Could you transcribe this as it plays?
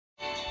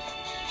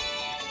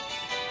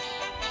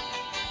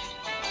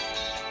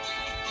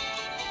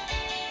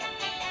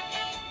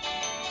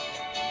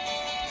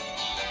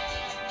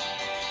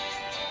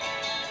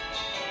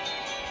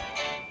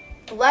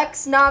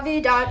Flex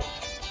Navidad.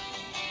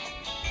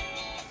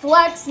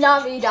 Flex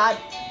Navidad.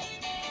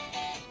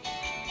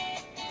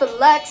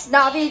 Flex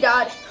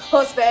Navidad.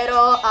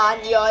 Prospero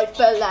año y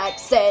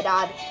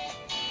felicidad.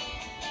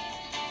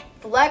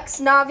 Flex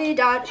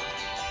Navidad.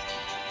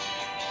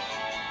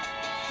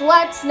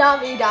 Flex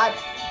Navidad.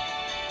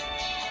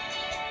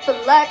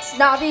 Flex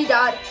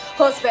Navidad.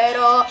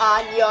 Prospero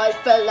año y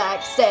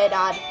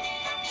felicidad.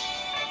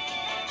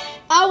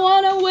 I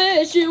wanna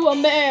wish you a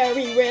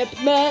Merry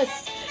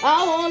Christmas.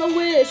 I wanna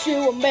wish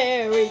you a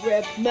Merry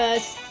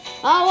Christmas.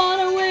 I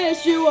wanna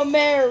wish you a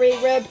Merry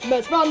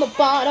Christmas from the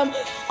bottom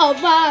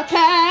of my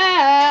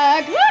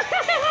pack.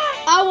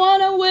 I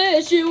wanna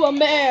wish you a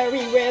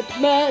Merry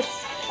Christmas.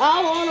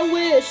 I wanna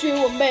wish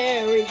you a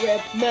Merry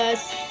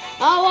Christmas.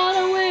 I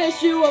wanna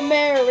wish you a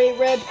Merry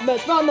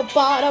Christmas from the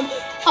bottom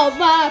of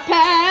my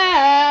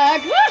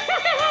pack.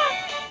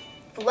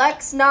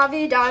 Flex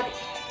Navidad.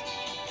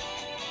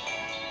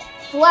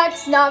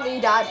 Flex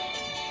Navidad.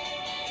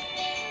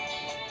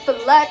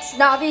 Flex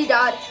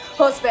Navidad.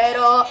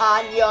 Prospero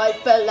año y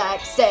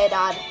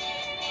felicidad.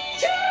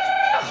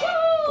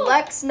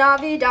 Flex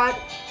Navidad.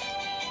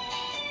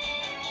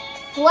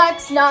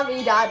 Flex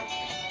Navidad.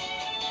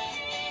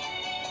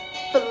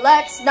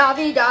 Flex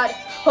Navidad.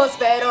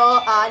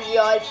 Prospero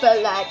año y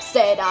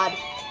felicidad.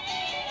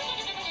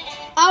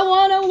 I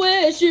wanna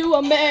wish you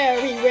a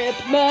Merry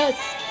Christmas.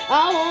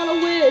 I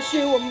wanna wish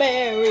you a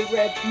Merry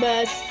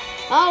Christmas.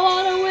 I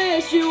wanna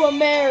wish you a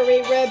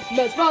Merry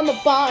Christmas from the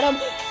bottom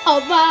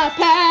of my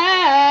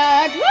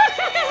pack.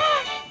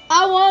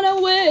 I wanna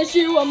wish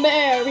you a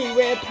Merry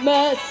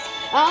Christmas.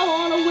 I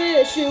wanna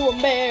wish you a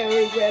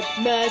Merry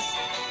Christmas.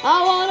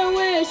 I wanna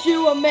wish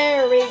you a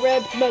Merry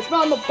Christmas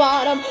from the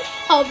bottom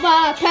of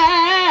my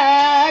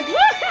pack.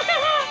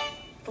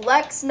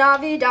 Flex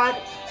Navidad.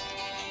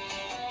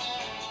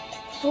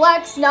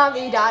 Flex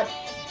Navidad.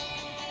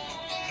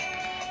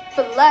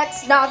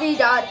 Flex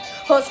Navidad.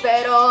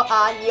 Prospero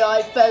año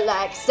y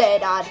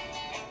felicidad.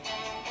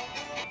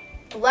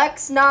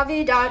 Flex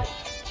Navidad.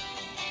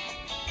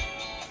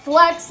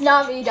 Flex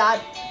Navidad.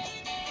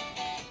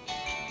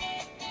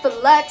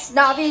 Flex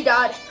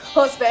Navidad.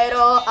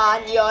 Prospero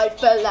año y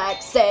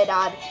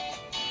felicidad.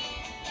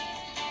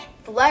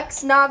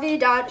 Flex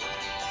Navidad.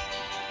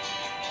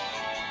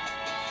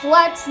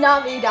 Flex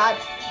Navidad.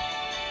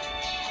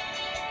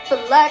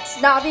 Flex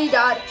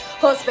Navidad.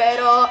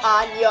 Prospero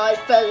año y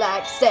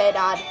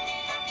felicidad.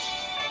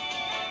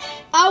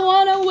 I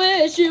wanna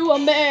wish you a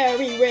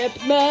Merry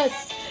Christmas.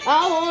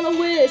 I wanna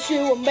wish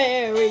you a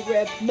Merry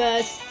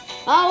Christmas.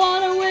 I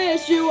wanna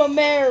wish you a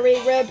Merry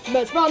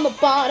Christmas from the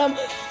bottom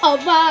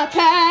of my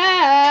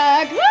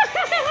pack.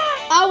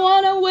 I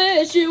wanna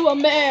wish you a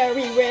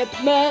Merry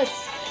Christmas.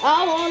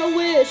 I wanna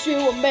wish you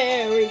a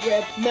Merry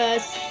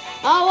Christmas.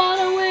 I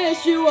wanna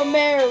wish you a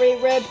Merry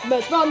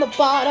Christmas from the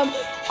bottom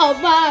of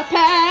my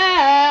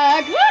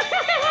pack.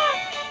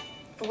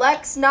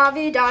 Flex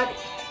Navidad.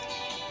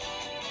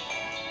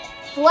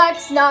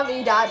 Flex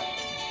Navidad.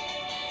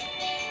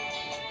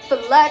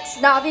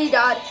 Flex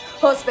Navidad.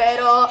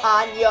 Prospero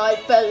año y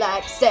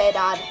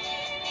felicidad.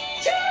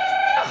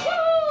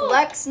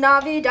 Flex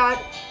Navidad.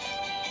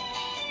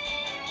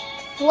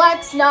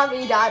 Flex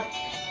Navidad.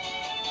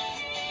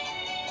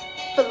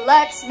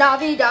 Flex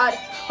Navidad.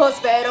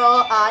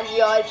 Prospero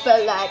año y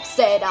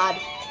felicidad.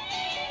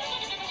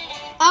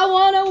 I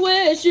wanna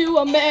wish you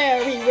a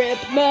Merry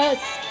Christmas.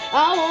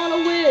 I wanna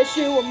wish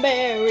you a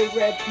Merry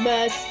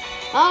Christmas.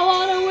 I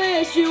wanna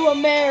wish you a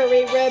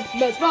Merry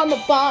Christmas from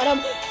the bottom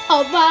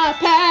of my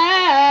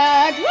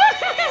pack.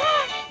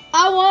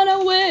 I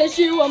wanna wish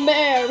you a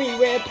Merry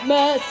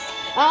Christmas.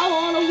 I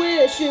wanna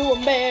wish you a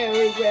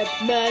Merry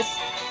Christmas.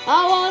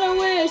 I wanna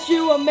wish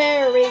you a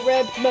Merry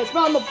Christmas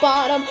from the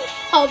bottom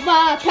of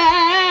my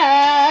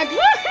pack.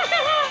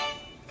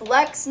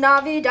 Flex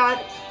Navidad.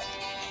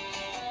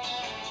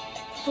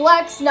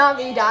 Flex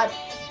Navidad.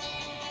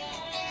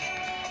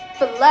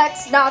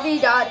 Flex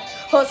Navidad.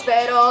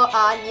 Prospero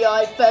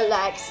año y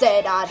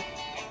felicidad.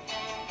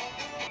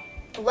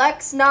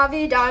 Flex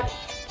Navidad.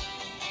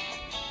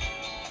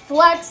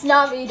 Flex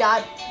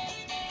Navidad.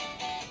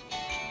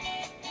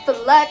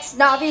 Flex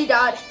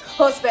Navidad.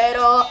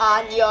 Prospero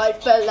año y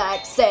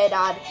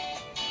felicidad.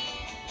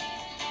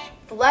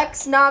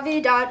 Flex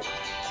Navidad.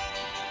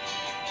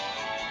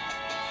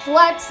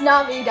 Flex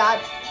Navidad.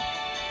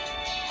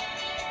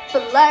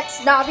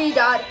 Flex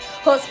Navidad.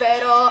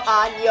 Prospero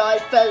año y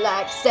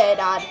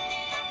felicidad.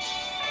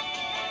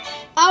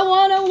 I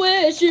wanna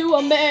wish you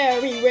a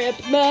Merry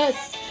Christmas.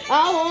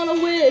 I wanna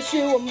wish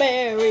you a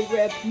Merry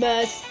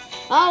Christmas.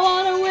 I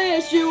wanna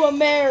wish you a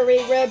Merry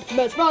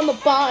Christmas from the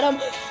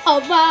bottom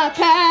of my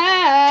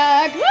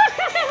pack.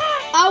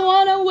 I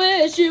wanna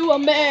wish you a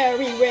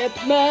Merry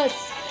Christmas.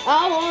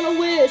 I wanna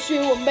wish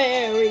you a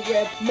Merry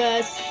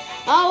Christmas.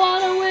 I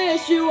wanna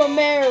wish you a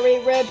Merry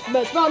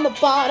Christmas from the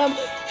bottom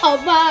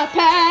of my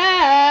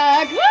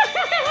pack.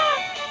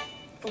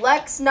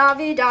 Flex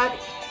Navidad.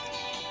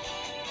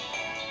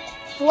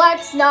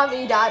 Flex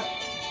Navidad.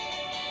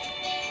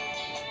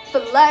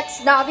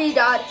 Flex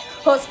Navidad.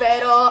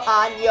 Prospero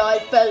año y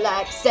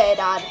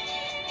felicidad.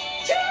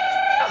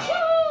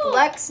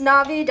 Flex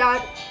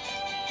Navidad.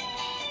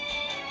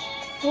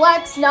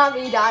 Flex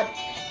Navidad.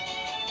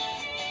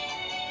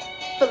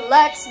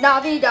 Flex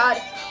Navidad.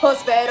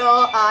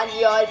 Prospero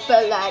año y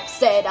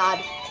felicidad.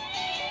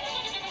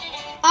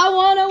 I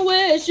wanna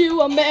wish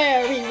you a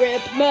Merry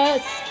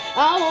Ripmas.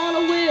 I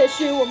wanna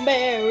wish you a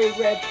Merry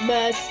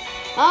Ripmas.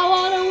 I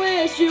wanna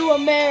wish you a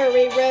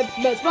Merry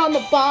Ripmas from the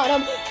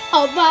bottom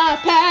of my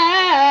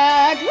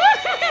pack.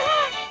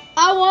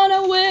 I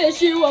wanna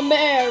wish you a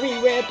Merry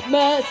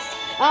Ripmas.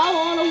 I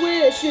wanna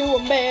wish you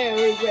a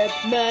Merry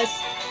Ripmas.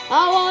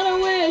 I wanna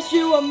wish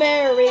you a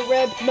Merry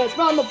Ripmas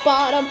from the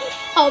bottom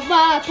of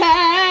my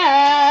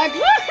pack.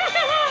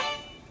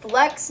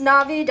 Flex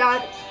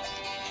Navidad.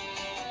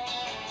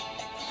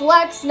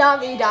 Flex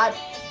Navidad.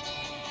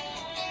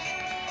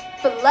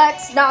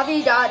 Flex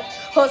Navidad.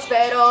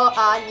 Prospero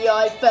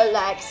año y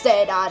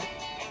felicidad.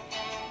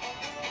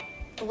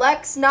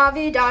 Flex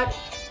Navidad.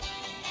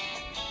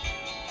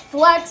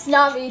 Flex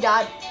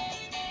Navidad.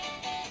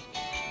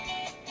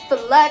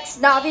 Flex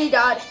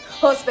Navidad.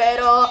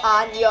 Prospero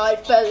año y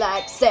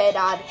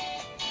felicidad.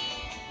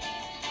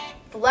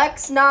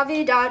 Flex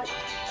Navidad.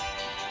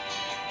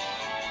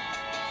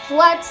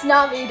 Flex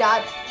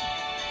Navidad.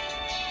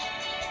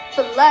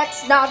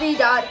 Flex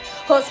Navidad.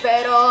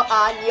 Prospero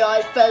año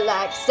y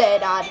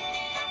felicidad.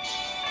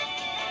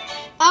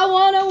 I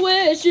wanna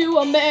wish you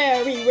a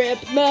Merry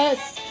Ripmas.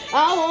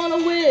 I wanna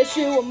wish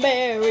you a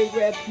Merry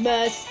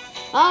Ripmas.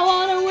 I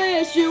wanna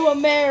wish you a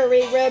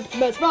Merry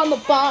Ripmas from the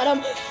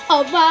bottom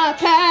of my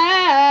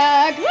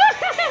pack.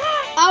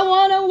 I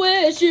wanna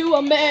wish you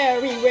a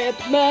Merry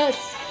Ripmas.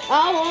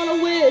 I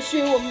wanna wish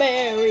you a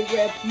Merry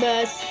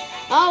Ripmas.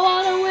 I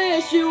wanna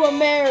wish you a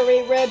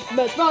Merry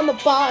Ripmas from the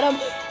bottom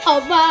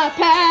of my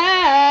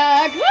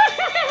pack.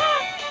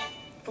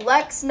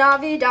 Flex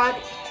Navidad.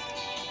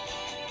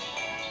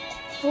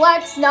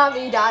 Flex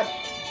Navidad.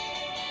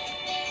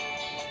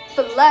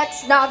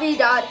 Flex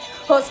Navidad.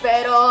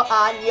 Prospero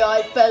año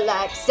y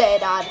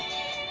felicidad.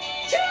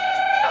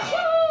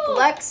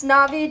 Flex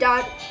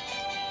Navidad.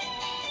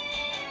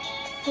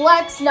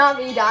 Flex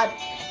Navidad.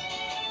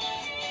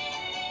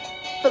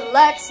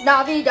 Flex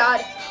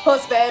Navidad.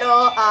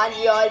 Prospero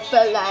año y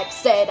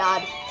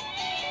felicidad.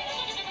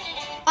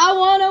 I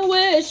wanna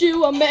wish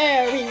you a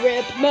Merry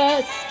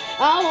Ripmas.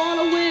 I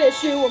wanna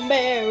wish you a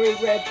Merry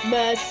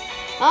Ripmas.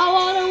 I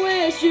wanna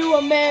wish you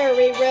a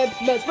Merry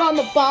Ripmas from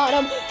the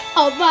bottom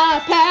of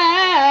my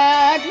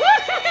pack.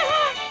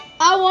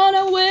 I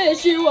wanna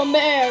wish you a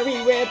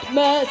Merry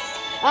Ripmas.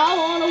 I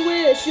wanna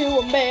wish you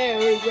a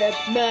Merry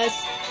Ripmas.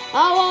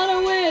 I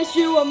wanna wish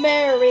you a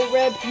Merry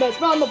Ripmas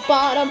from the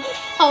bottom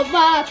of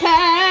my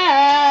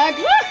pack.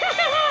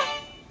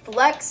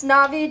 Flex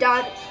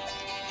Navidad.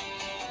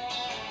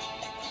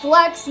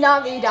 Flex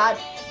Navidad.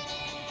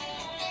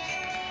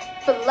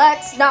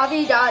 Flex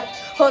Navidad.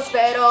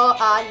 Prospero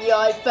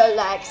año y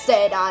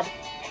felicidad.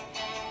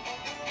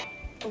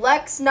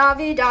 Flex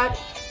Navidad.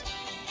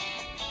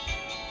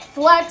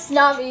 Flex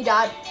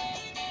Navidad.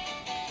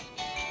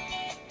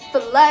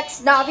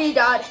 Flex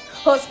Navidad.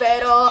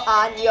 Prospero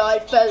año y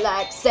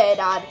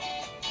felicidad.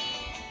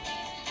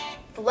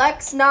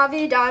 Flex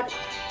Navidad.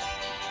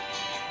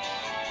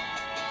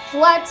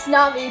 Flex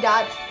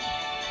Navidad.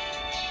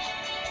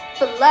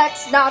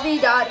 Flex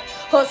Navidad.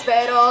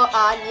 Prospero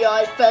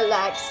año y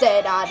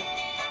felicidad.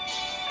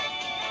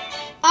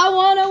 I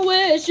wanna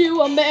wish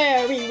you a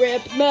Merry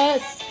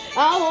Ripmas.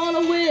 I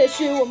wanna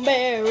wish you a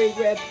Merry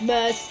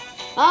Ripmas.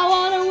 I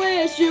wanna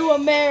wish you a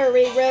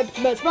Merry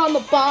Ripmas from the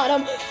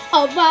bottom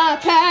of my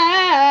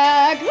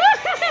pack.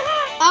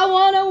 I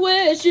wanna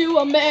wish you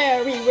a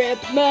Merry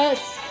Ripmas.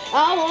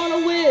 I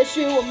wanna wish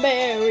you a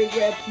Merry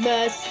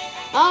Ripmas.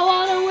 I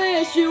wanna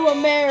wish you a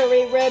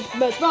Merry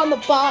Ripmas from the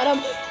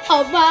bottom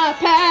of my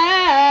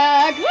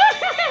pack.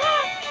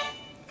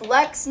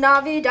 Flex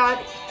Navidad.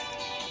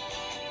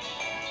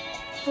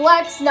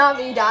 Flex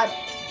Navidad.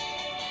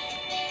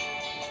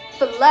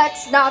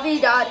 Flex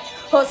Navidad.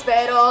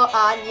 Prospero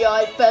año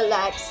y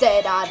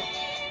felicidad.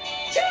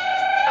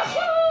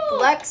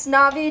 Flex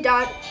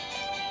Navidad.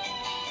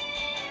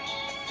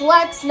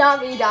 Flex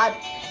Navidad.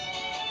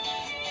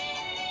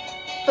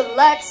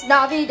 Flex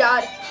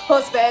Navidad.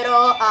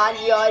 Prospero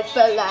año y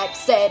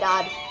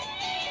felicidad.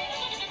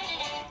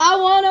 I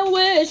wanna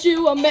wish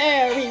you a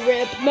Merry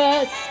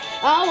Ripmas.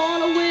 I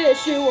wanna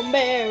wish you a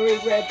Merry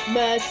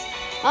Ripmas.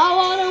 I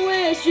wanna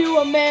wish you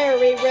a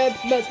Merry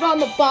Ripmas from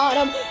the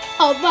bottom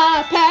of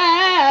my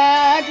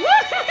pack.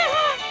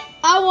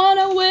 I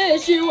wanna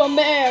wish you a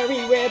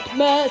Merry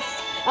Ripmas.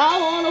 I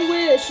wanna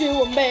wish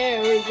you a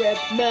Merry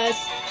Ripmas.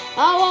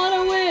 I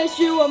wanna wish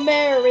you a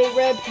Merry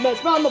Ripmas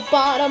from the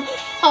bottom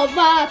of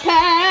my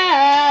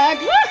pack.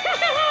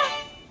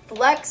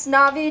 Flex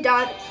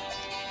Navidad.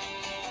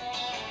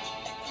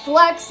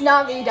 Flex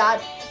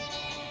Navidad.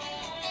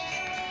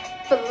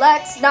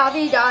 Flex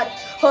Navidad.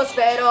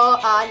 Prospero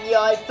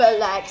año y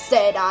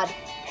felicidad.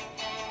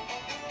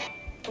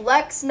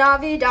 Flex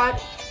Navidad.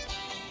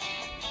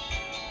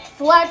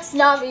 Flex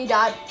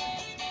Navidad.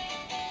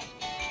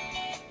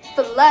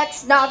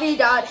 Flex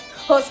Navidad.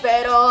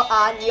 Prospero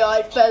año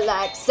y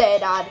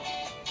felicidad.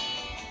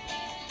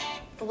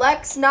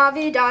 Flex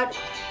Navidad.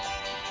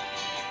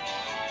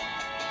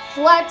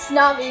 Flex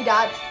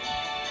Navidad.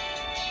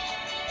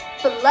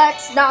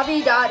 Flex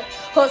Navidad.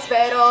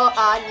 Prospero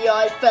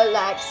año y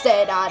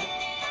felicidad.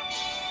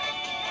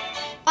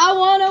 I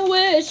wanna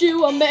wish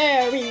you a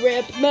Merry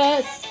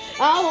Ripmas.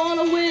 I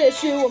wanna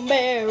wish you a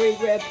Merry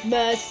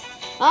Ripmas.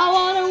 I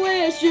wanna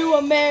wish you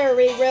a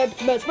Merry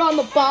Ripmas from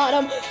the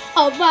bottom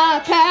of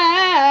my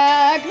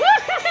pack.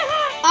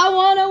 I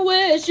wanna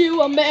wish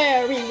you a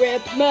Merry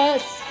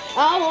Ripmas.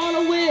 I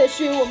wanna wish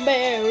you a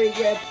Merry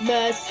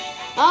Ripmas.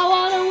 I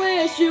wanna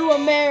wish you a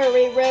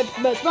Merry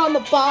Ripmas from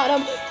the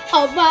bottom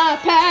of my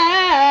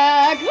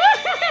pack.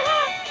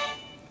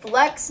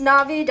 Flex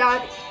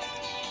Navidad.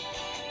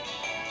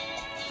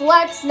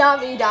 Flex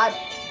Navidad.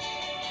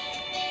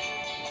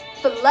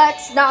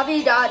 Flex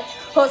Navidad.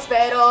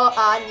 Prospero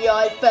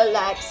año y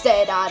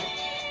felicidad.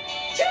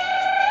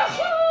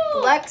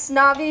 Flex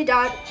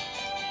Navidad.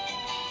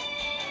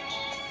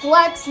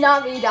 Flex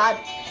Navidad.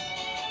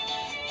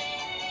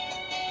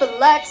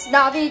 Flex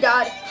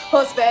Navidad.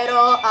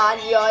 Prospero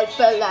año y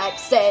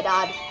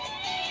felicidad.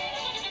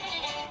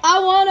 I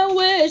wanna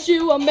wish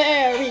you a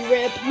Merry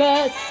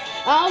Ripmas.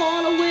 I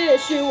wanna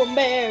wish you a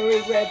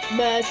Merry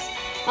Ripmas.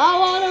 I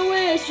wanna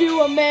wish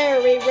you a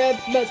Merry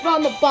Ripmas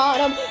from the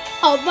bottom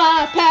of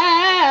my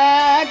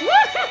pack.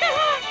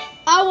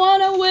 I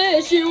wanna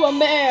wish you a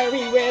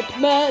Merry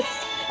Ripmas.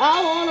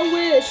 I wanna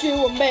wish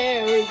you a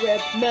Merry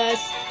Ripmas.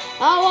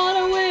 I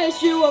wanna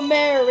wish you a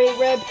Merry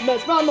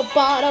Ripmas from the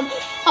bottom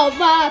of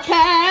my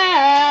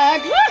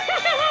pack.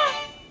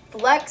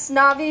 Flex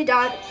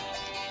Navidad.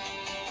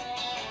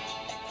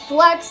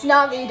 Flex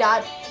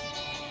Navidad.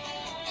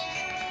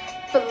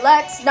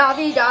 Flex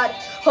Navidad.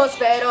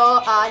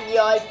 Prospero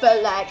año y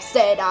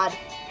felicidad.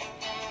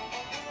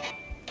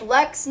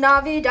 Flex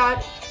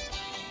Navidad.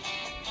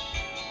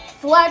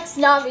 Flex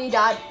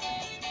Navidad.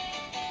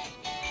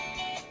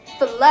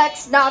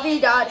 Flex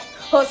Navidad.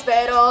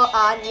 Prospero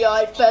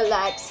año y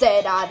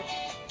felicidad.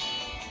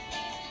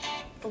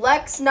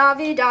 Flex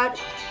Navidad.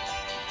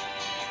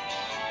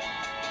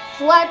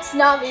 Flex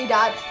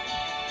Navidad.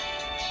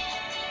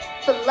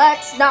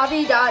 Flex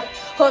Navidad.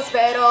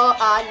 Prospero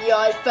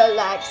año y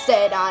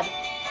felicidad.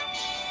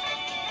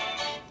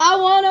 I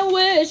wanna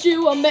wish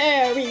you a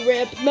Merry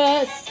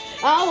Ripmas.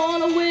 I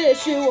wanna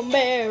wish you a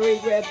Merry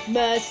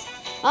Ripmas.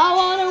 I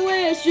wanna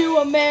wish you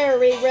a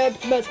Merry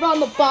Ripmas from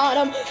the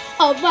bottom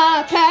of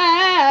my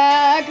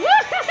pack.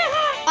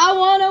 I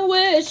wanna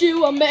wish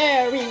you a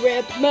Merry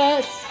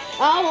Ripmas.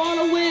 I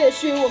wanna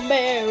wish you a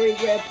Merry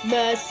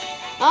Ripmas.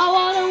 I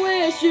wanna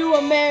wish you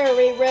a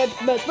Merry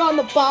Ripmas from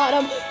the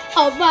bottom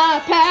of my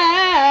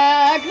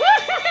pack.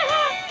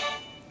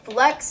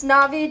 Flex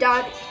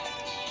Navidad.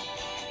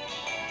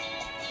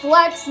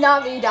 Flex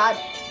Navidad.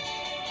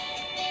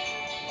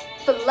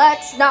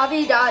 Flex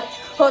Navidad.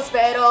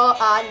 Prospero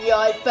año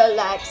y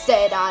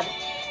felicidad.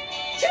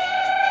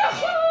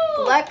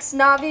 Flex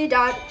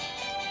Navidad.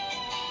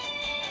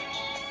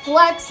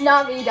 Flex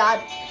Navidad.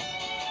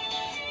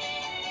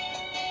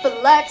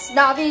 Flex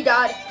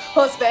Navidad.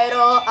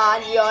 Prospero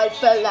año y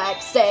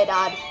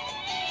felicidad.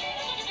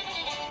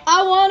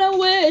 I wanna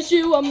wish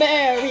you a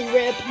Merry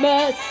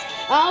Ripmas.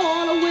 I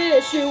wanna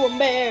wish you a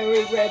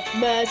Merry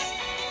Ripmas.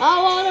 I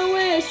wanna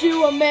wish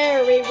you a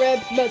Merry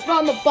Ripmas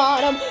from the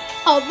bottom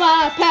of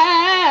my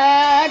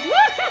pack.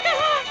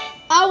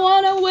 I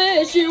wanna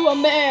wish you a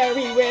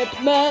Merry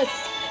Ripmas.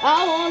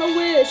 I wanna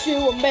wish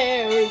you a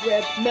Merry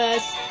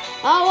Ripmas.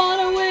 I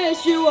wanna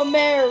wish you a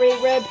Merry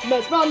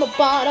Ripmas from the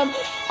bottom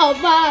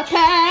of my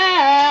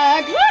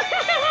pack.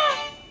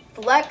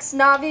 Flex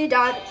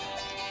Navidad.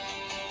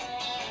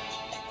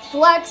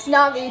 Flex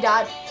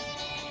Navidad.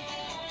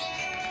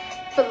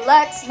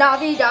 Flex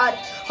Navidad.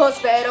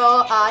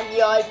 Prospero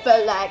año y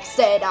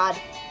felicidad.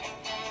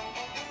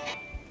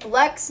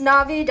 Flex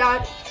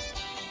Navidad.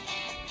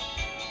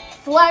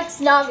 Flex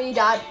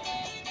Navidad.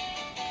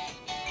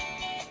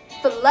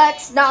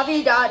 Flex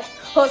Navidad.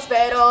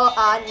 Prospero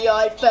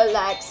año y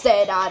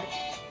felicidad.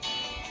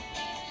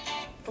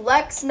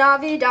 Flex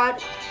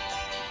Navidad.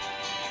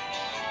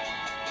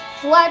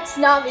 Flex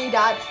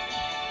Navidad.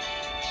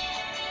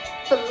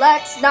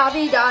 Flex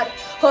Navidad.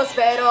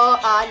 Prospero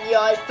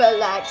año y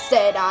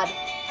felicidad.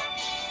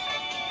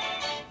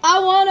 I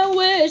wanna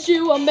wish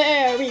you a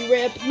Merry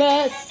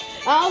Ripmas.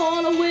 I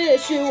wanna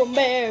wish you a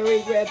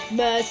Merry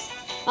Ripmas.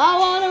 I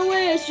wanna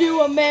wish you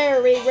a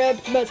Merry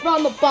Ripmas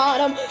from the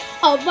bottom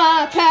of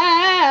my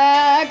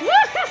pack.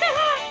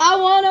 I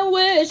wanna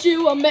wish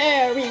you a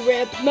Merry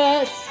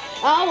Ripmas.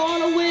 I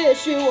wanna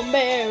wish you a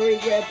Merry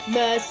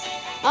Ripmas.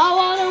 I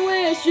wanna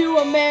wish you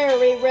a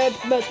Merry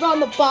Ripmas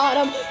from the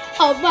bottom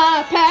of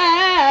my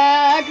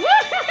pack.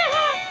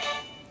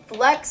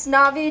 Flex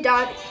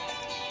Navidad.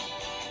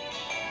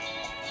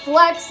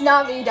 Flex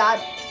Navidad.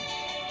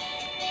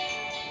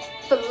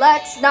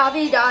 Flex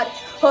Navidad.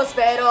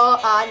 Prospero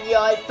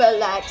año y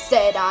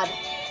felicidad.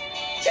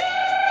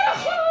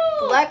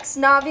 Flex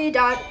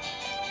Navidad.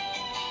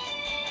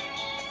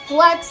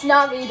 Flex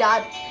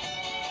Navidad.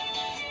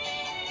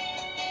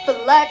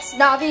 Flex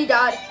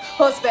Navidad,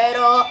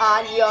 Hospital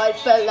Año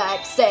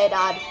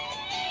Felicidad.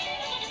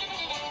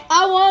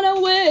 I wanna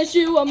wish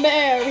you a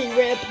Merry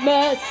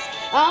Ripmas.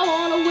 I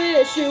wanna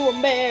wish you a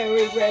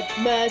Merry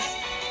Ripmas.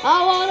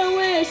 I wanna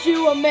wish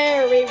you a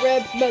Merry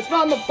Ripmas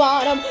from the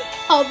bottom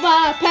of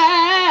my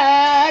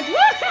pack.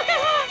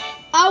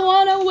 I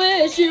wanna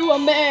wish you a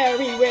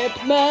Merry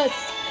Ripmas.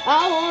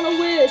 I wanna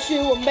wish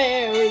you a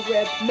Merry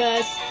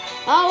Ripmas.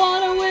 I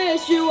wanna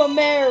wish you a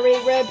Merry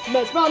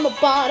Ripmas from the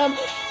bottom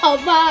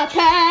of my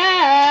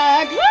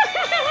pack.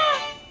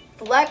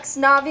 Flex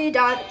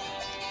Navidad.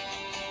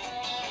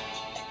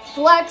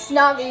 Flex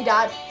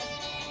Navidad.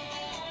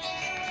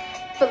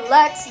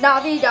 Flex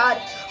Navidad,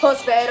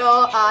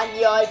 Hospital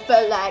Año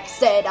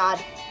Felicidad.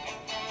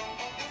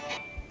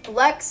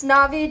 Flex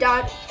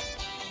Navidad.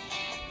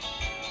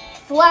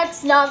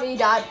 Flex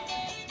Navidad.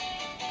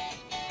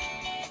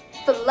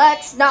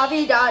 Flex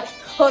Navidad,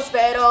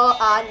 Hospital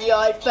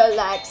Año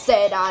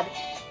Felicidad.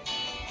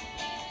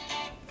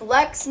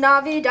 Flex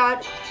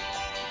Navidad.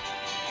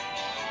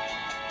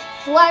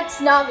 Flex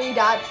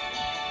Navidad.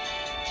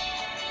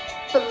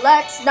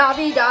 Flex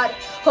Navidad,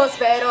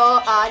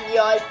 Hospital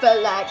Año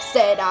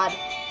Felicidad.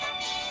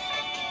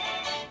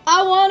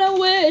 I wanna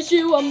wish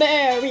you a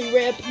Merry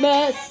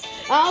Ripmas.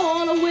 I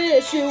wanna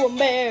wish you a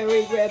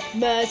Merry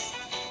Ripmas.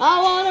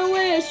 I wanna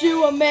wish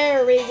you a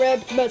Merry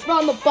Ripmas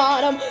from the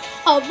bottom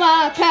of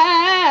my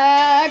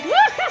pack.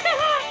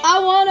 I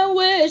wanna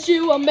wish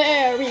you a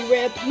Merry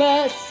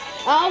Ripmas.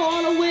 I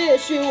wanna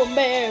wish you a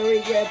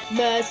Merry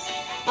Ripmas.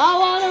 I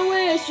wanna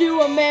wish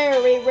you a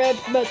Merry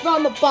Ripmas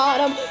from the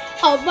bottom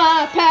of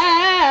my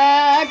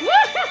pack.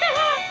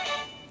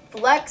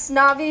 Flex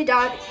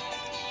Navidad.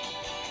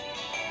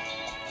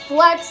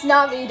 Flex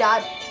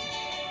Navidad.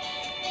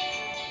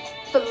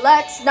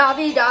 Flex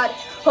Navidad,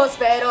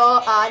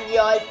 Hospital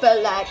Año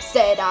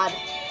Felicidad.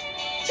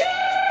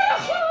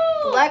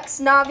 Flex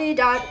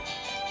Navidad.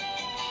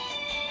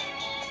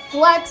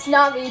 Flex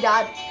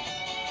Navidad.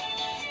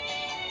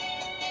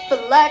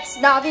 Flex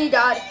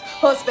Navidad,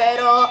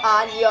 Hospital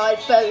Año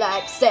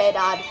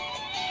Felicidad.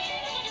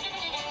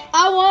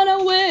 I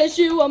wanna wish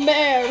you a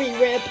Merry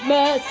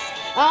Ripmas.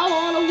 I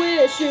wanna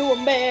wish you a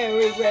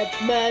Merry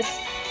Ripmas.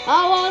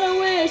 I wanna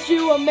wish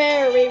you a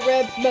Merry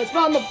Ripmas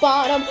from the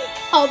bottom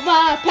of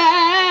my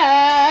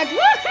pack.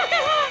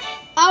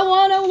 I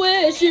wanna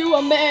wish you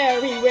a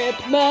Merry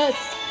Ripmas.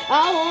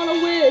 I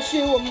wanna wish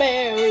you a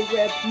Merry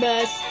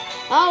Ripmas.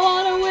 I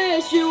wanna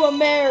wish you a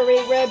Merry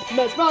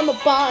Ripmas from the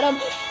bottom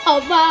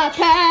of my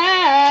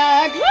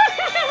pack.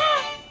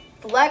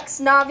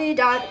 Flex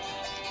Navidad.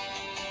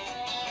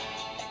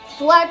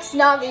 Flex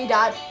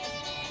Navidad.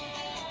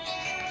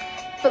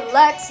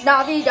 Flex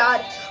Navidad,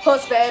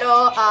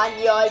 Hospital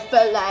Año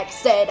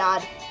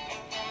Felicidad.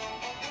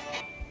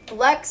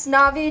 Flex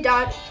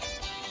Navidad.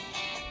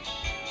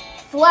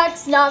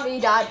 Flex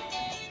Navidad.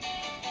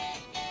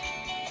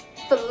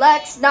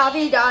 Flex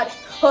Navidad,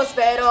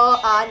 Hospital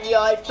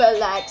Año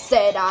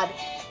Felicidad.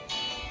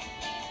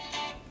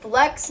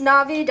 Flex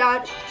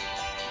Navidad.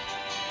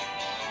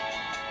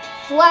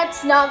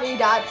 Flex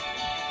Navidad.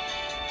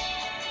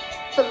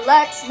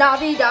 Flex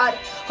Navidad,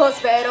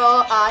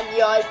 Hospital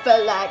Año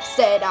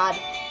Felicidad.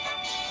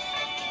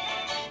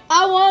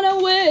 I wanna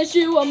wish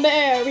you a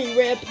Merry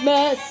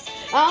Ripmas.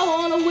 I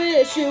wanna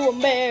wish you a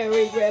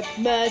Merry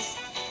Ripmas.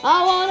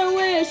 I wanna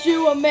wish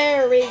you a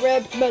Merry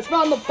Ripmas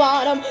from the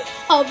bottom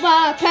of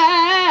my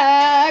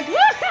pack.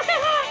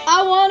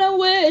 I wanna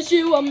wish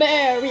you a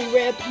Merry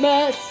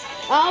Ripmas.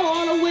 I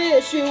wanna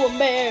wish you a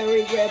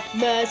Merry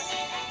Ripmas.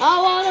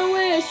 I wanna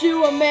wish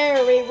you a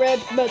Merry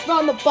Ripmas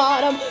from the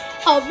bottom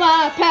of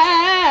my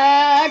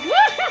pack.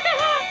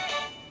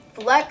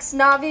 Flex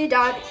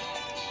Navidad.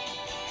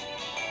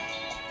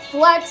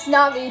 Flex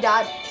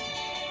Navidad.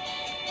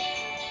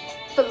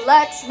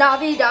 Flex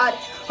Navidad,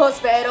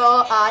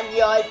 Hospital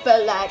Año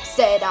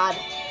Felicidad.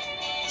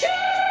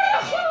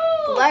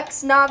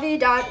 Flex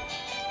Navidad.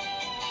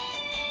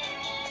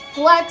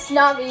 Flex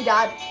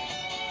Navidad.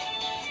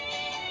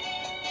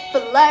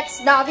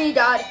 Flex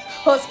Navidad,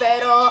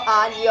 Hospital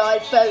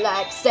Año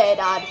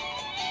Felicidad.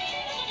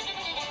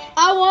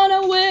 I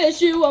wanna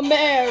wish you a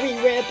Merry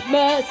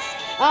Ripmas.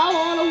 I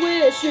wanna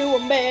wish you a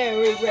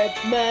Merry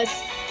Ripmas.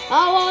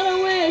 I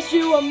wanna wish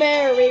you a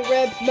Merry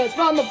Ripmas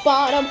from the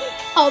bottom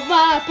of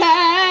my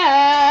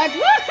pack.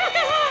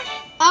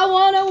 I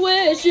wanna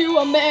wish you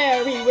a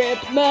Merry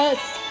Ripmas.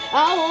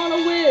 I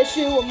wanna wish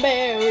you a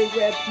Merry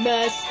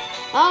Ripmas.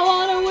 I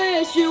wanna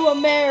wish you a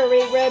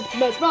Merry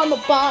Ripmas from the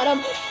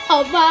bottom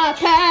of my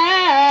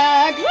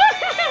pack.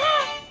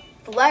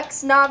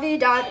 Flex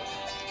Navidad.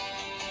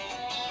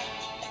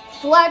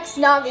 Flex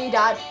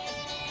Navidad.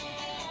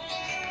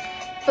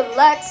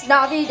 Flex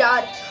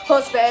Navidad,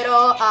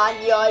 Hospital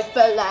Año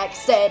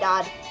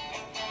Felicidad.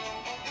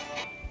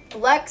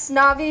 Flex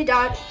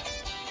Navidad.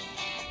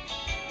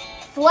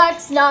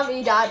 Flex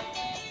Navidad.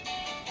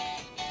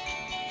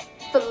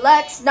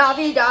 Flex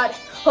Navidad,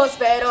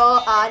 Hospital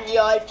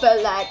Año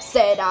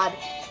Felicidad.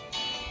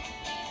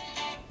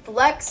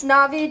 Flex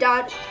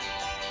Navidad.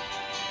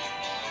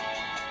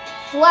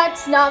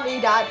 Flex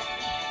Navidad.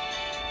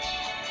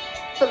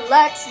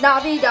 Flex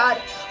Navidad,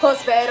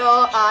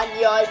 Hospital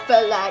Año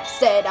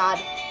Felicidad.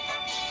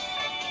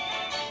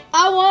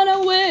 I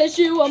wanna wish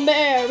you a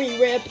Merry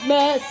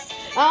Ripmas.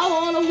 I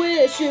wanna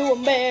wish you a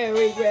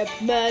Merry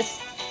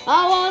Ripmas.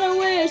 I wanna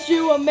wish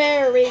you a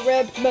Merry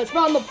Ripmas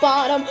from the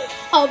bottom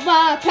of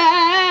my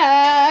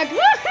pack.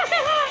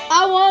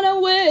 I wanna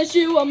wish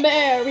you a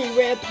Merry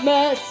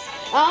Ripmas.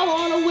 I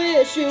wanna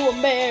wish you a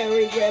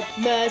Merry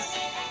Ripmas.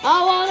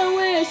 I wanna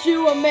wish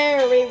you a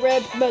Merry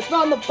Ripmas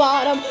from the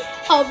bottom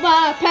of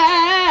my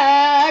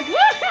pack.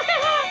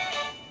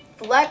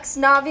 Flex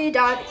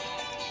Navidad.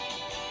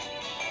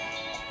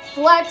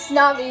 Flex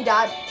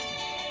Navidad.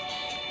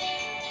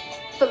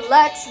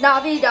 Flex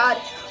Navidad,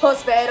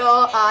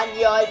 Hospital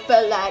Año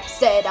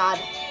Felicidad.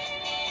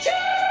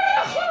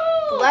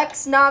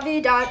 Flex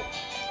Navidad.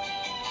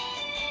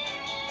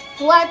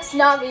 Flex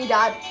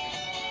Navidad.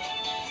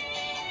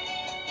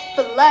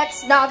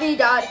 Flex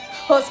Navidad,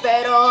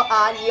 Hospital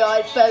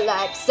Año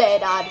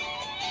Felicidad.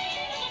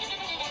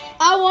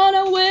 I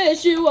wanna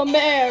wish you a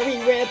Merry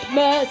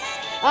Ripmas.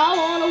 I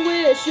wanna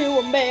wish you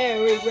a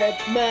Merry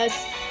Ripmas.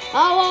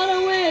 I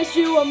wanna wish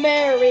you a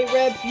Merry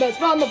Ripmas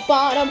from the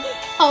bottom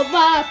of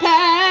my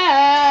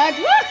pack.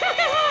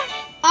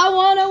 I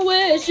wanna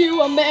wish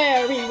you a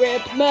Merry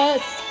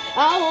Ripmas.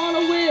 I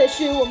wanna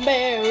wish you a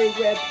Merry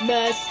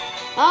Ripmas.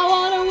 I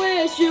wanna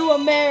wish you a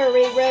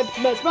Merry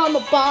Ripmas from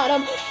the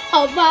bottom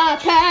of my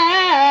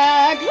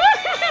pack.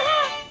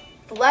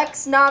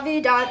 Flex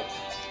Navidad.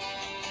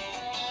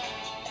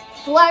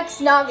 Flex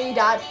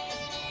Navidad.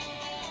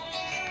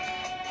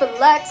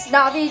 Flex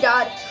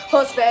Navidad,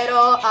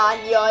 Hospital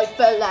Año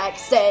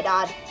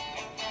Felicidad.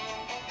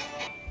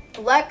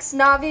 Flex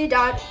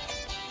Navidad.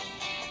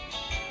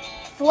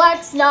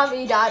 Flex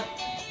Navidad.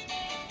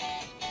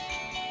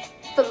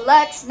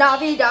 Flex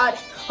Navidad,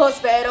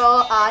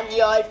 Hospital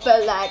Año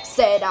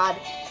Felicidad.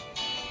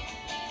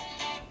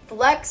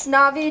 Flex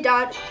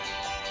Navidad.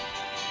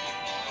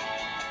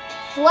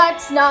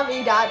 Flex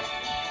Navidad.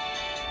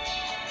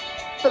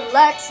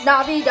 Flex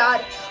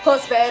Navidad,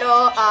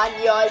 Hospital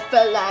Año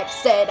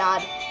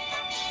Felicidad.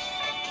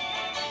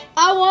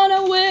 I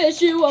wanna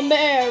wish you a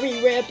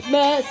Merry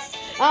Ripmas.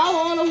 I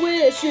wanna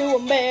wish you a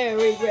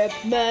Merry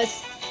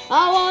Ripmas.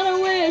 I wanna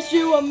wish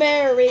you a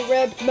Merry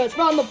Ripmas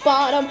from the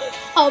bottom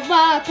of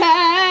my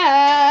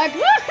pack.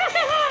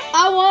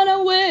 I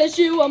wanna wish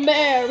you a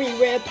Merry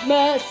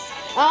Ripmas.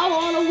 I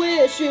wanna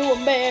wish you a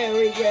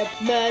Merry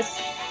Ripmas.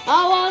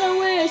 I wanna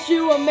wish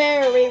you a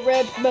Merry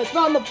Ripmas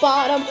from the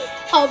bottom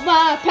of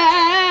my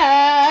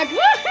pack.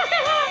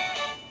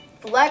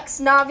 Flex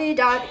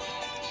Navidad.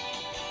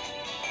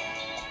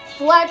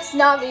 Flex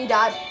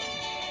Navidad.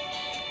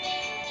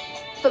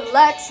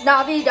 Flex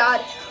Navidad,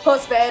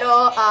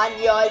 Hospital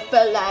Año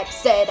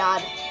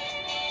Felicidad.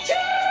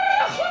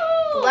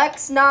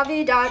 Flex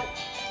Navidad.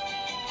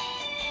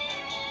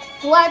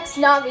 Flex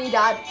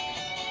Navidad.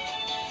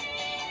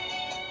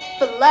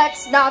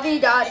 Flex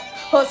Navidad,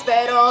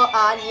 Hospital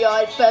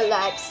Año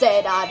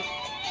Felicidad.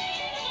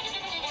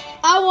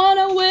 I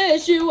wanna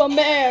wish you a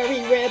Merry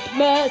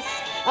Ripmas.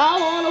 I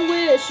wanna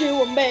wish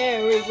you a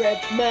Merry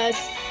Ripmas.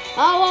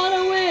 I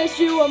wanna wish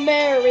you a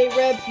Merry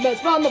Ripmas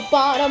from the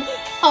bottom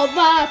of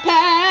my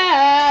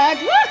pack.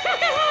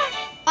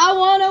 I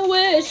wanna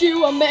wish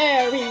you a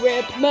Merry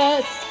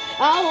Ripmas.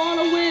 I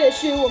wanna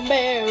wish you a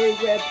Merry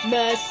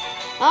Ripmas.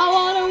 I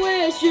wanna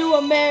wish you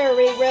a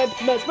Merry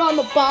Ripmas from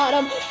the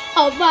bottom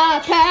of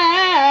my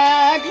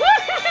pack.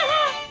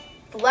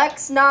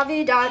 Flex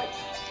Navidad.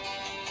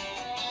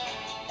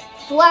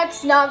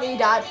 Flex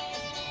Navidad.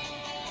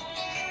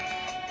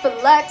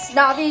 Flex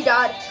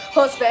Navidad,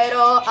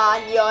 Hospital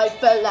Año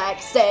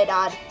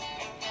Felicidad.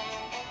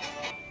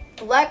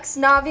 Flex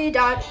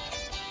Navidad.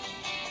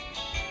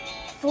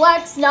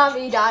 Flex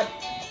Navidad.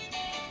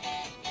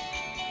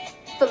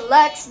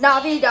 Flex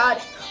Navidad,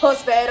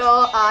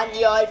 Hospital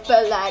Año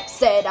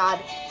Felicidad.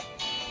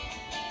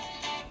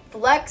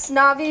 Flex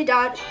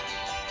Navidad.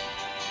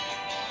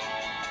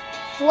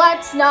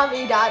 Flex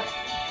Navidad.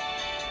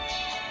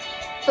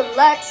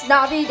 Flex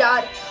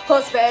Navidad,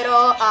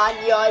 Hospital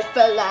Año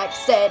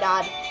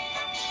Felicidad.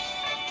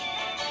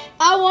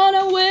 I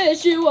wanna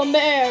wish you a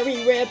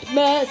Merry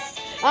Ripmas.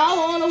 I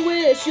wanna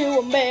wish you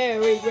a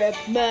Merry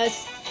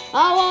Ripmas.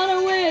 I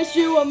wanna wish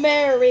you a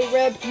Merry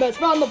Ripmas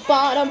from the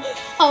bottom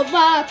of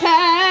my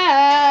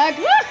pack.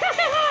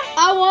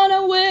 I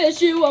wanna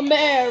wish you a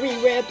Merry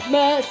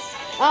Ripmas.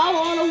 I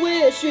wanna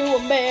wish you a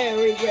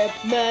Merry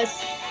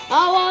Ripmas.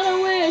 I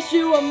wanna wish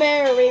you a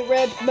Merry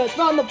Ripmas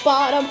from the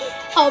bottom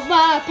of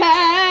my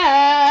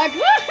pack.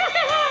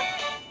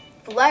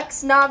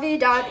 Flex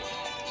Navidad.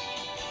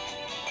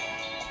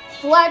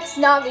 Flex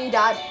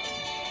Navidad.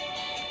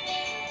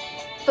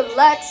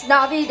 Flex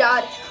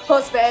Navidad,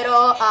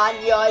 Hospital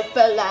Año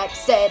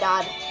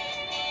Felicidad.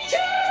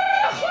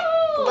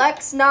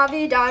 Flex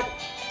Navidad.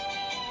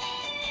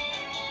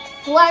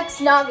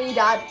 Flex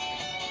Navidad.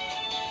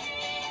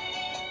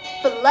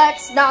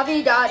 Flex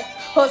Navidad,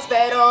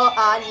 Hospital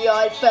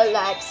Año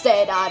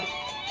Felicidad.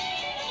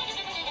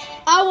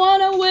 I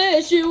wanna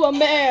wish you a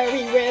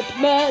Merry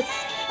Ripmas.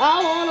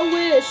 I wanna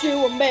wish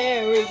you a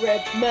Merry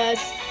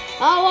Ripmas.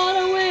 I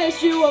wanna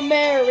wish you a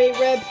Merry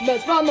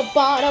Ripmas from the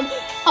bottom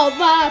of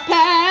my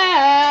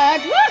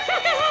pack.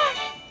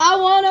 I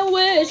wanna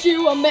wish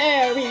you a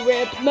Merry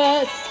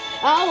Ripmas.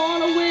 I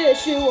wanna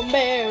wish you a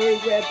Merry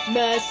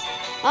Ripmas.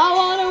 I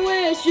wanna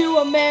wish you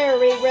a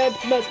Merry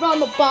Ripmas from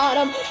the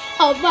bottom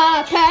of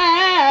my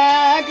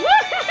pack.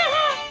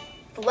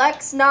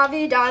 Flex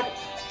Navidad.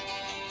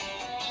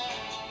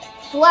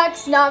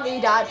 Flex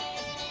Navidad.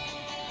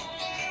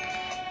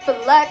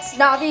 Flex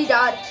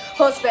Navidad.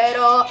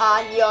 Prospero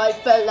año y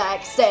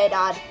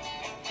felicidad.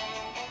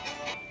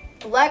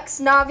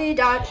 Flex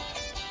Navidad.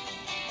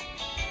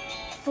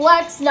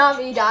 Flex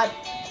Navidad.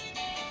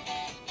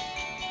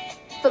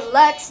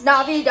 Flex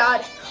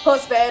Navidad.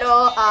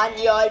 Prospero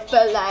año y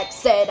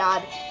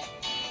felicidad.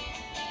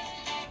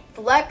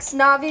 Flex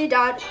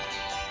Navidad.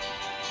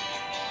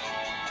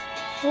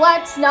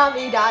 Flex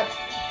Navidad.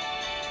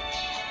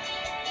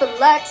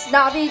 Flex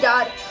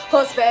Navidad.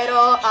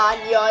 Prospero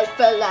año y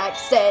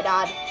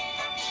felicidad.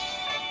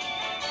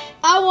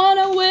 I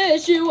wanna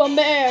wish you a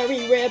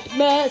Merry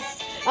Ripmas.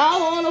 I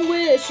wanna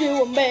wish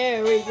you a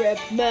Merry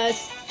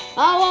Ripmas.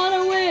 I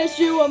wanna wish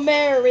you a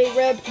Merry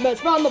Ripmas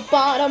from the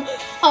bottom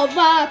of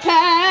my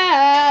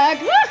pack.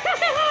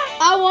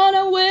 I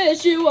wanna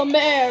wish you a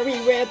Merry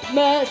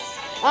Ripmas.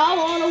 I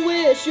wanna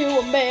wish you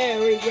a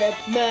Merry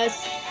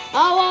Ripmas.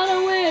 I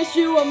wanna wish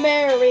you a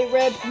Merry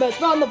Ripmas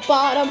from the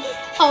bottom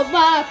of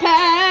my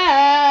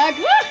pack.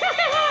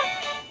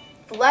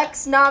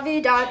 Flex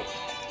Navidad.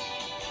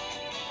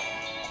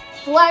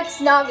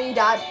 Flex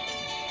Navidad.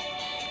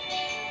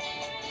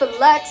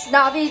 Flex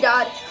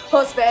Navidad.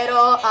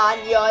 Prospero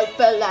año y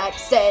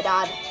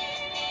felicidad.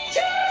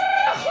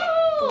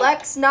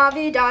 Flex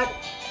Navidad.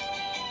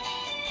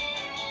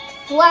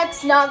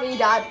 Flex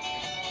Navidad.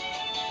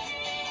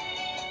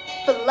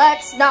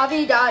 Flex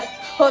Navidad.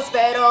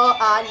 Prospero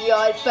año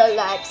y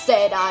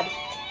felicidad.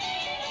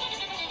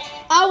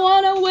 I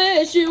wanna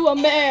wish you a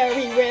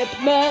Merry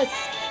Ripmas.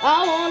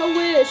 I wanna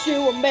wish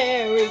you a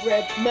Merry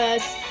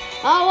Ripmas.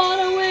 I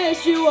wanna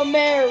wish you a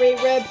Merry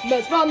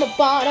Ripmas from the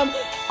bottom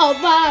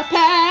of my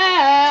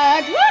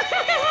pack.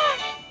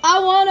 I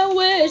wanna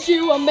wish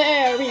you a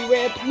Merry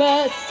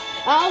Ripmas.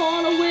 I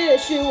wanna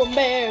wish you a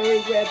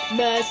Merry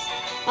Ripmas.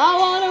 I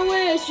wanna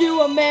wish you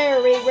a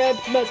Merry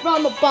Ripmas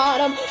from the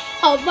bottom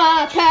of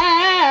my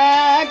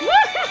pack.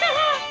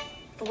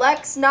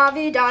 Flex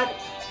Navidad.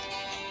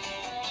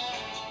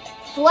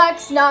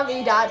 Flex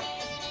Navidad.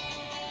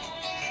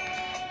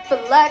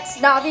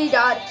 Flex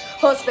Navidad.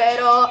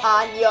 Prospero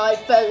año y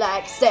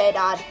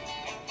felicidad.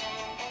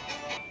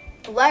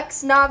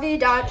 Flex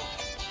Navidad.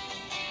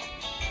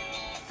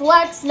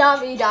 Flex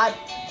Navidad.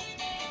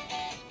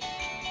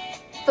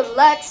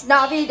 Flex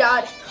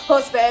Navidad.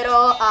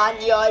 Prospero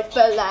año y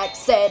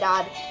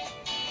felicidad.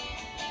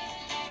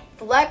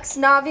 Flex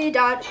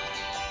Navidad.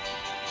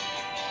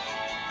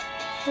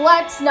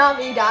 Flex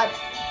Navidad.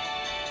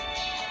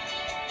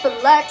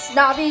 Flex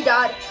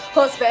Navidad.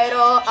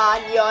 Prospero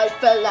año y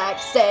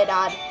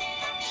felicidad.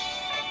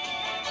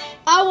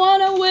 I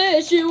wanna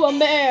wish you a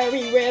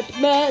Merry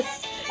Ripmas.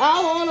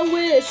 I wanna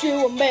wish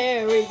you a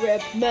Merry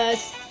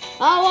Ripmas.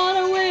 I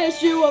wanna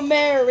wish you a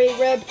Merry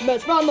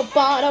Ripmas from the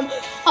bottom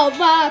of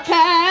my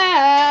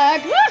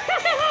pack.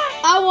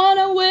 I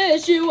wanna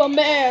wish you a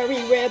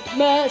Merry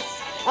Ripmas.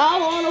 I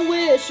wanna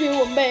wish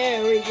you a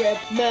Merry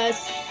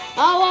Ripmas.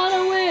 I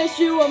wanna wish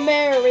you a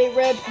Merry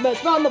Ripmas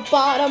from the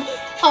bottom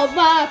of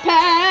my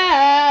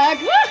pack.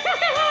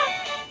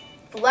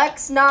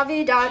 Flex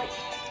Navidad.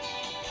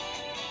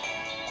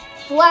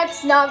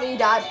 Flex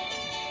Navidad.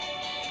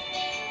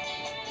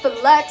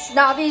 Flex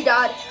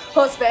Navidad.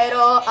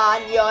 Prospero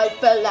año y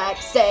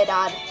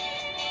felicidad.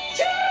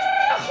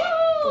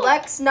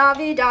 Flex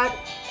Navidad.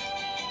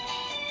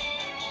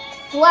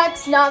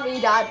 Flex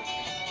Navidad.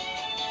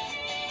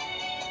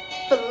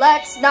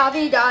 Flex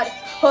Navidad.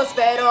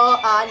 Prospero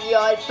año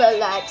y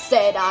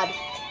felicidad.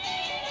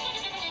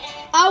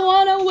 I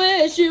wanna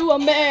wish you a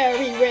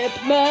Merry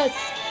Ripmas.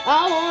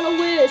 I wanna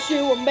wish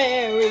you a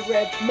Merry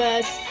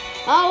Ripmas.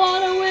 I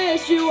wanna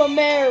wish you a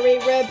Merry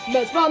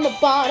Ripmas from the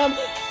bottom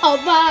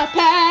of my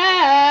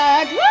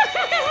pack.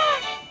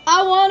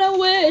 I wanna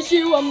wish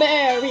you a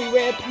Merry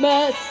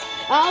Ripmas.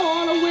 I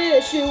wanna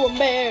wish you a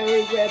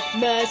Merry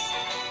Ripmas.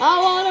 I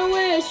wanna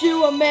wish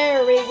you a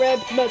Merry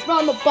Ripmas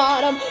from the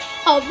bottom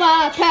of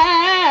my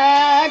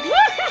pack.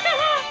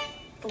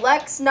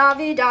 Flex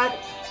Navidad.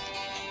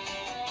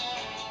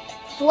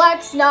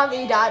 Flex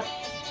Navidad.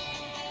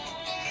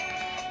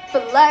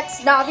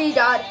 Flex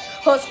Navidad.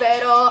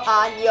 Prospero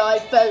año y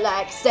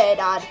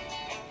felicidad.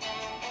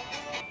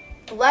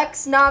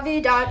 Flex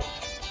Navidad.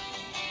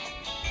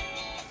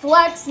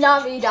 Flex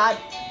Navidad.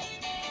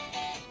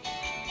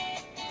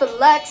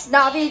 Flex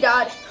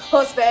Navidad.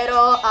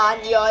 Prospero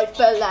año y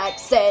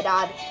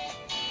felicidad.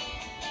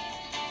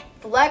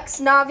 Flex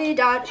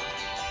Navidad.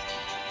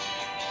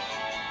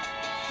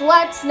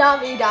 Flex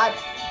Navidad.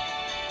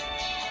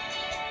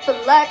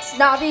 Flex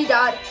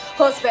Navidad.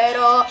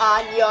 Prospero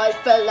año y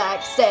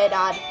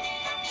felicidad.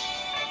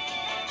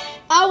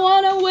 I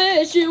wanna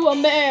wish you a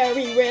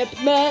Merry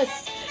Ripmas.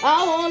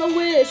 I wanna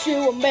wish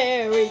you a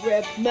Merry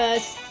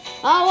Ripmas.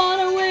 I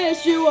wanna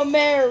wish you a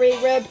Merry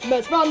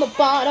Ripmas from the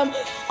bottom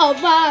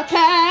of my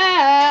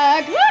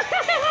pack.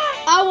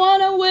 I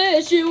wanna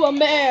wish you a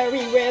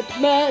Merry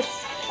Ripmas.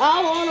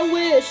 I wanna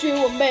wish you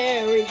a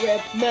Merry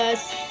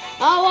Ripmas.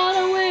 I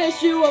wanna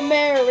wish you a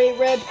Merry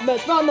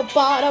Ripmas from the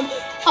bottom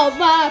of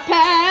my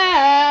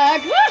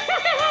pack.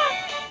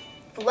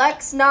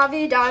 Flex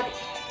Navidad.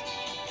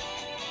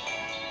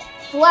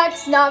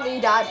 Flex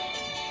Navidad.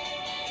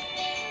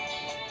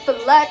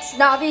 Flex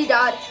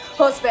Navidad.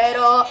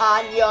 Prospero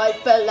año y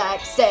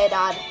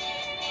felicidad.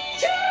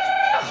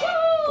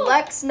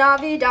 Flex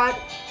Navidad.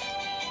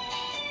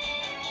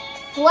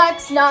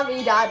 Flex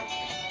Navidad.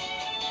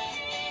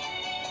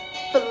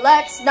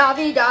 Flex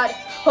Navidad.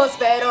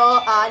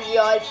 Prospero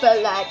año y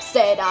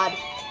felicidad.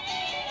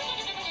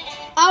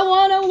 I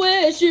wanna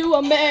wish you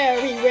a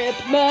Merry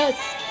Ripmas.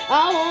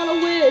 I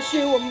wanna wish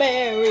you a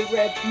Merry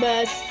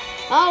Ripmas.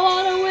 I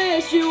wanna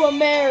wish you a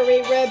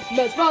Merry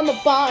Ripmas from the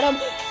bottom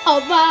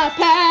of my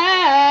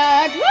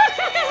pack.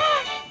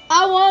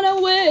 I wanna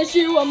wish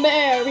you a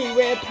Merry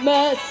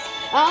Ripmas.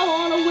 I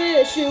wanna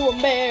wish you a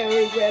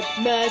Merry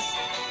Ripmas.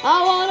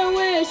 I wanna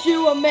wish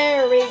you a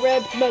Merry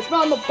Ripmas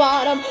from the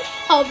bottom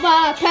of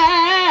my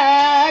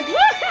pack.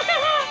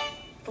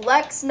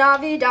 Flex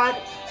Navidad.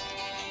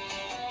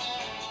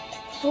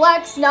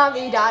 Flex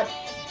Navidad.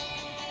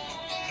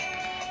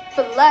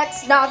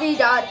 Flex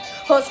Navidad.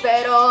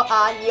 Prospero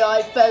año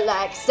y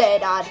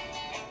felicidad.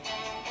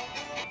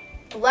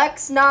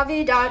 Flex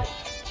Navidad.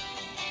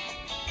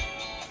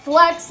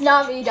 Flex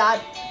Navidad.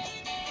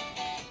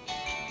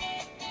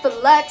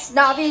 Flex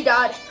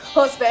Navidad.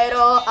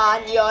 Prospero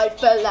año y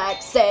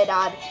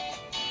felicidad.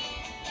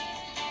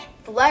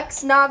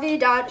 Flex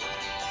Navidad.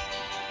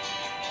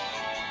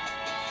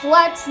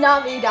 Flex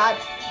Navidad.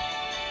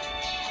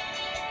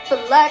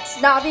 Flex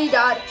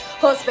Navidad.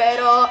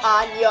 Prospero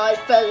año y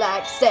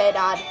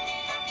felicidad.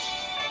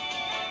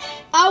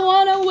 I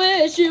wanna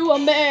wish you a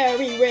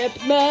Merry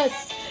Ripmas.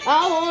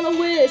 I wanna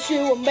wish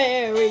you a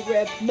Merry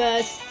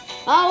Ripmas.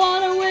 I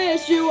wanna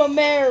wish you a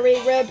Merry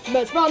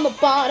Ripmas from the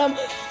bottom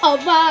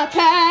of my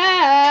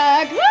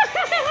pack.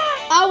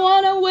 I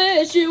wanna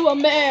wish you a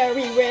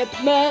Merry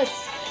Ripmas.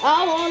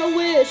 I wanna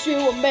wish you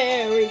a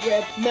Merry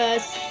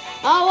Ripmas.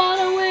 I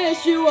wanna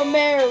wish you a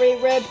Merry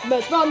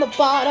Ripmas from the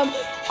bottom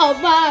of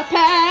my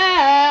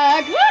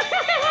pack.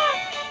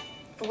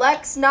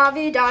 Flex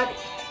Navidad.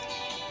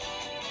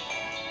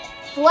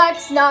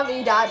 Flex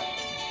Navidad.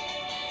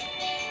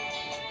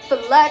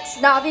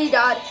 Flex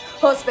Navidad.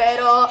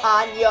 Prospero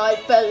año y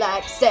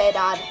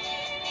felicidad.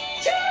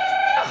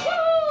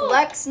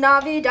 Flex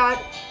Navidad.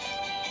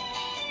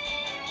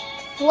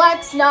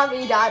 Flex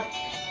Navidad.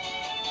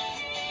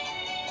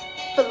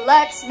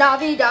 Flex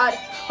Navidad.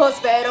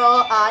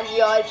 Prospero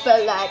año y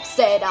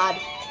felicidad.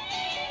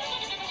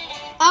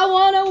 I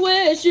wanna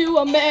wish you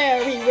a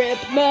Merry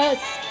Ripmas.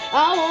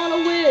 I wanna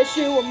wish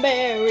you a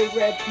Merry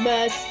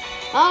Ripmas.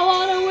 I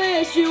wanna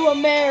wish you a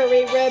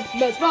Merry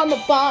Ripmas from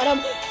the bottom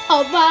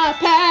of my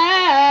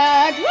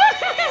pack.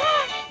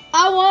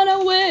 I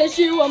wanna wish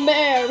you a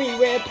Merry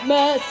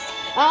Ripmas.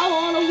 I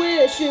wanna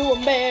wish you a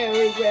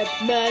Merry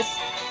Ripmas.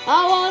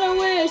 I wanna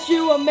wish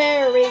you a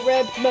Merry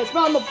Ripmas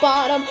from the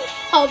bottom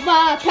of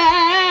my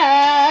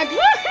pack.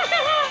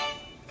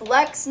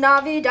 Flex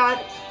Navidad.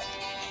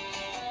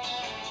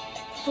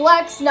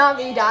 Flex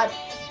Navidad.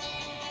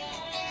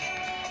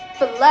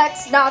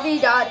 Flex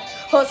Navidad.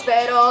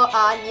 Prospero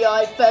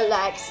año y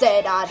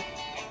felicidad.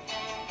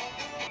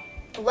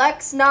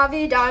 Flex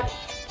Navidad.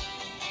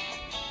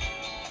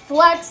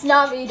 Flex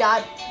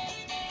Navidad.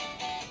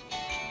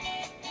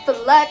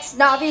 Flex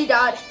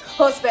Navidad.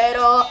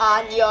 Prospero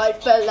año y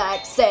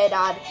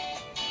felicidad.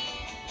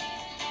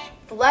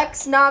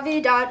 Flex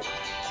Navidad.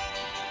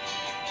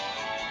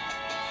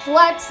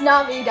 Flex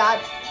Navidad.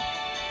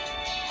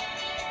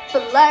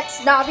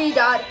 Flex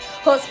Navidad.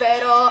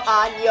 Prospero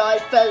año y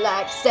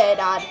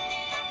felicidad.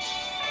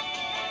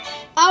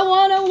 I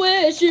wanna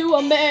wish you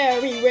a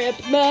Merry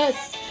Ripmas.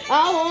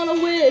 I wanna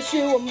wish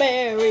you a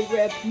Merry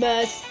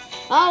Ripmas.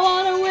 I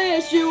wanna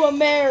wish you a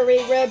Merry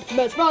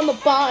Ripmas from the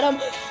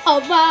bottom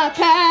of my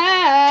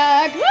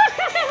pack.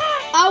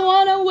 I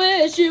wanna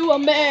wish you a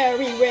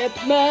Merry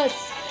Ripmas.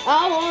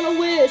 I wanna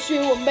wish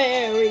you a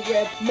Merry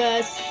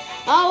Ripmas.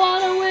 I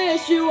wanna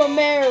wish you a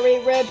Merry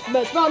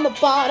Ripmas from the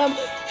bottom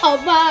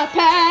of my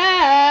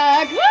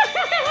pack.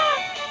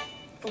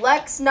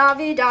 Flex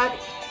Navidad.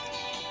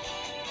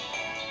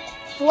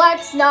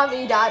 Flex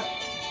Navidad.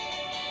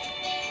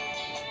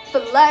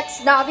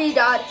 Flex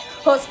Navidad.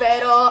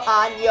 Prospero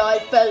año y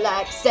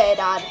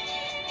felicidad.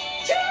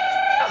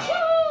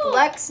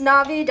 Flex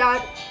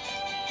Navidad.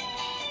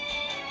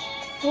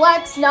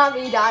 Flex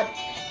Navidad.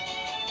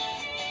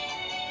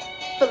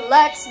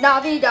 Flex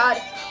Navidad.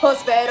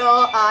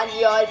 Prospero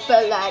año y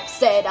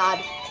felicidad.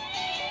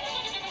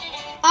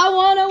 I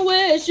wanna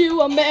wish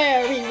you a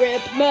Merry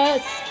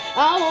Ripmas.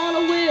 I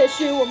wanna wish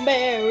you a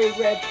Merry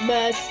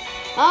Ripmas.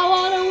 I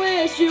wanna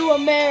wish you a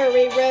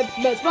Merry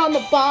Ripmas from the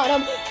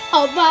bottom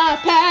of my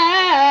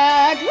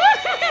pack.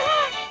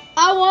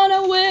 I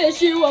wanna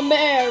wish you a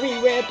Merry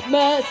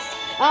Ripmas.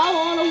 I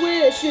wanna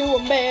wish you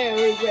a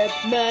Merry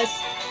Ripmas.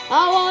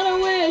 I wanna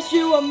wish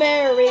you a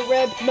Merry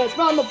Ripmas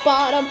from the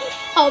bottom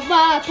of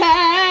my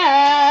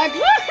pack.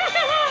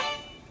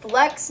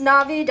 Flex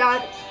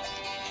Navidad.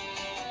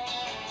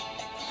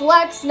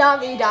 Flex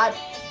Navidad.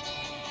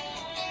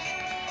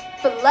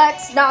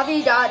 Flex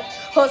Navidad.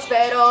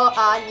 Prospero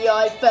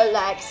año y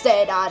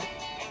felicidad.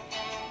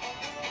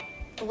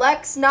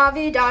 Flex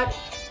Navidad.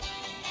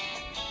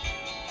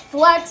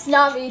 Flex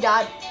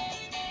Navidad.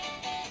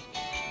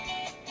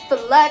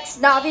 Flex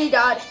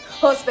Navidad.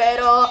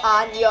 Prospero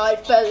año y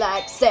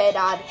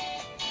felicidad.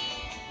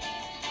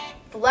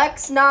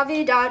 Flex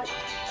Navidad.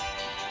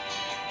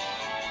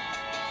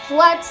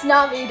 Flex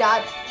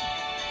Navidad.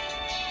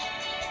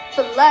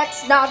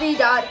 Flex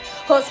Navidad.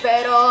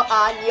 Prospero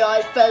año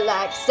y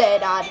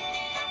felicidad.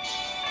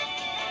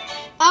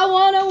 I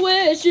wanna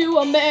wish you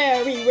a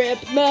Merry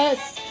Ripmas.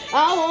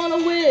 I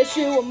wanna wish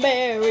you a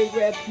Merry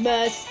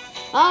Ripmas.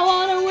 I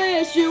wanna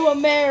wish you a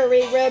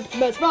Merry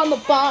Ripmas from the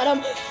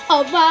bottom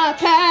of my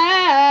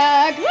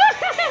pack.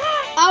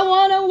 I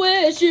wanna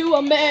wish you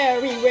a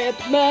Merry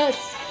Ripmas.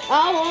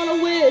 I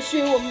wanna wish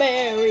you a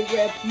Merry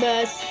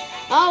Ripmas.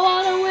 I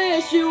wanna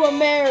wish you a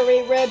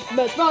Merry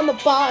Ripmas from the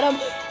bottom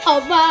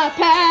of my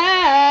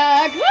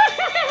pack.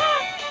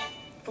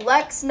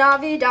 Flex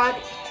Navidad.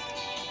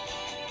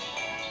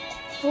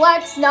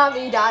 Flex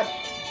Navidad.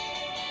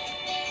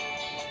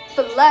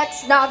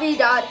 Flex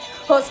Navidad.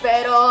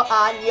 Prospero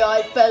año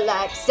y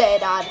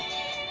felicidad.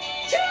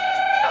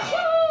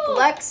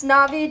 Flex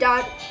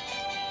Navidad.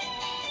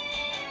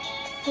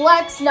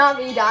 Flex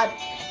Navidad.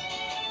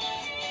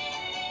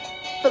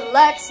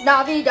 Flex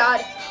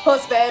Navidad.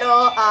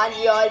 Prospero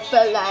año y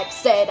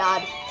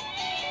felicidad.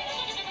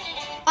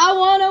 I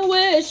wanna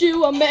wish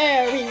you a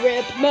Merry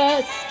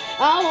Ripmas.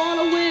 I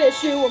wanna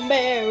wish you a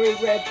Merry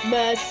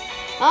Ripmas.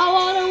 I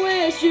wanna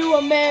wish you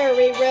a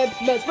Merry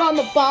Ripmas from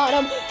the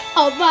bottom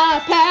of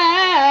my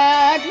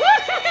pack.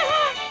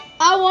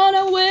 I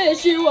wanna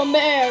wish you a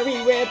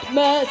Merry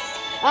Ripmas.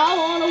 I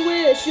wanna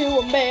wish you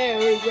a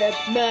Merry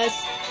Ripmas.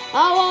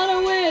 I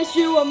wanna wish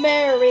you a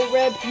Merry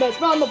Ripmas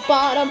from the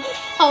bottom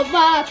of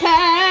my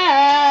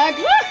pack.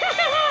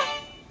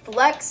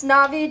 Flex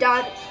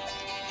Navidad.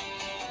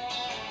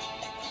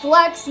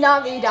 Flex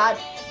Navidad.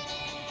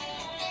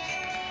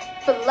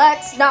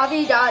 Flex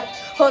Navidad.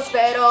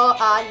 Prospero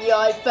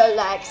año y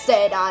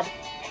felicidad.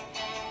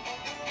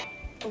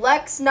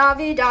 Flex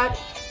Navidad.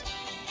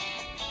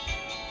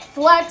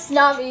 Flex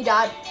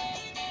Navidad.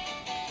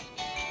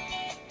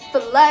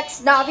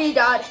 Flex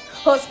Navidad.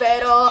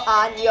 Prospero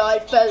año y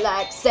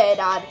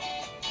felicidad.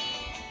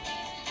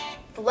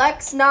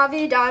 Flex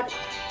Navidad.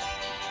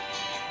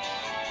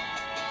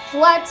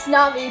 Flex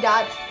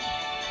Navidad.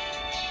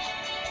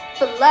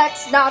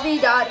 Flex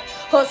Navidad.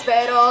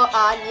 Prospero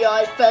año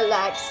y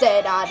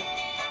felicidad.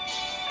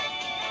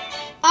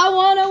 I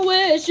wanna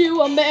wish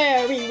you a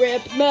Merry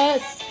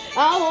Ripmas.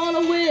 I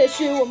wanna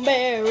wish you a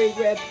Merry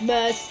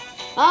Ripmas.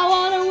 I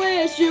wanna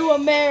wish you a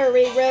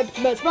Merry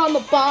Ripmas from the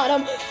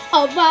bottom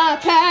of my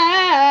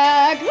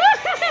pack.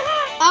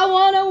 I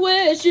wanna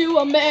wish you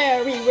a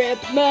Merry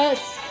Ripmas.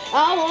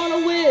 I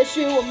wanna wish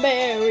you a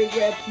Merry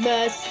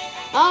Ripmas.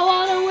 I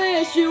wanna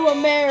wish you a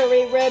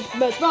Merry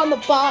Ripmas from the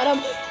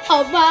bottom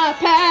of my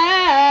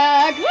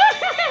pack.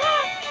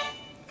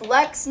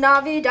 Flex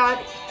Navidad.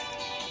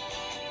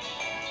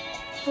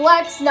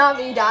 Flex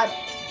Navidad.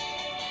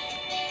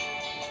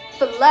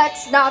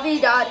 Flex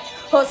Navidad.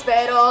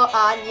 Prospero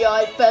año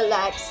y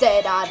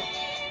felicidad.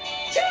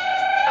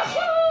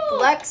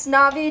 Flex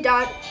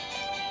Navidad.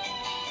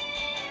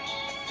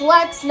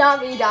 Flex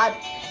Navidad.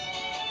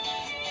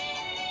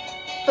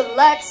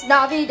 Flex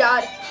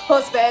Navidad.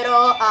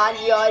 Prospero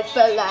año y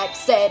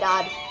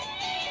felicidad.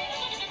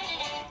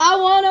 I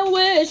wanna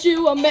wish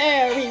you a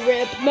Merry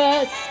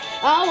Ripmas.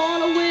 I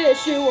wanna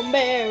wish you a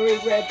Merry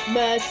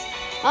Ripmas.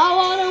 I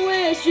wanna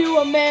wish you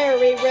a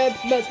Merry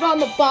Ripmas from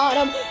the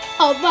bottom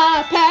of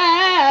my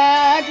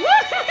pack.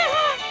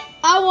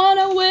 I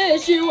wanna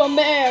wish you a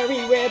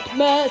Merry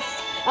Ripmas.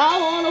 I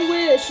wanna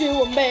wish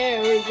you a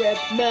Merry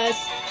Ripmas.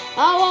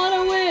 I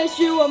wanna wish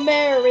you a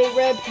Merry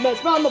Ripmas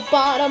from the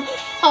bottom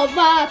of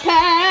my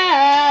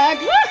pack.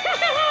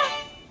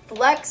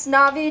 Flex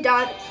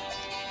Navidad.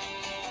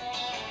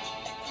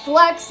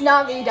 Flex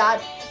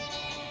Navidad.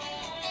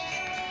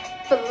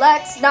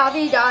 Flex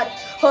Navidad.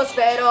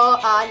 Prospero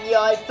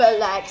año y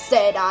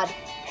felicidad.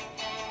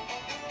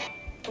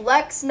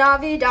 Flex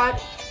Navidad.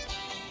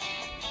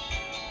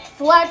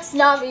 Flex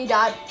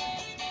Navidad.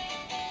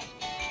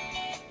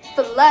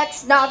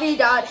 Flex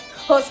Navidad.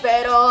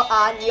 Prospero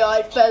año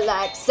y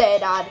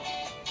felicidad.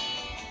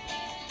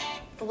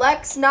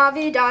 Flex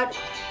Navidad.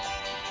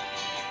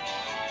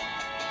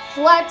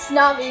 Flex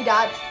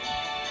Navidad.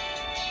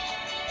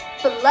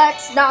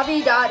 Flex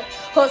Navidad.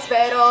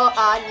 Prospero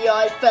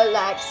año y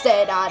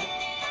felicidad.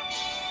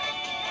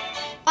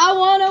 I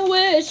wanna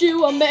wish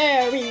you a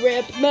Merry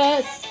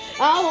Ripmas.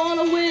 I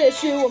wanna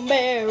wish you a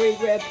Merry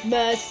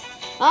Ripmas.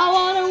 I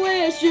wanna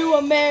wish you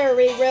a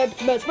Merry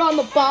Ripmas from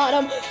the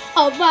bottom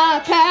of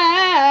my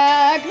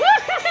pack.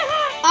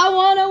 I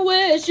wanna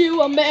wish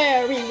you a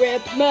Merry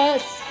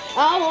Ripmas.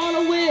 I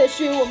wanna wish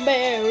you a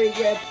Merry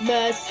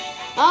Ripmas.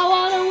 I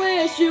wanna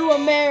wish you a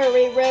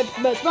Merry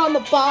Ripmas from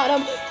the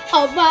bottom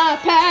of my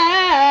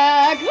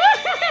pack.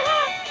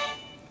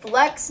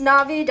 Flex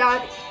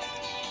Navidad.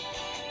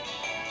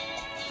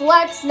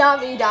 Flex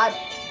Navidad.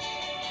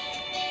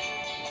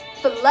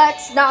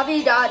 Flex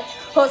Navidad.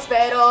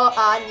 Prospero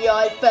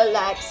año y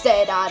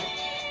felicidad.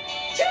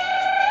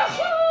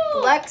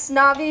 Flex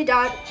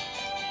Navidad.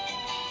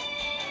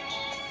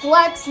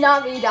 Flex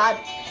Navidad.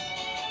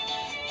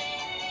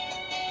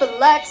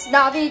 Flex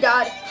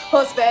Navidad.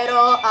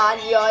 Prospero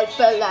año y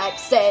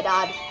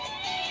felicidad.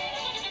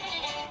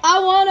 I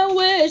wanna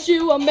wish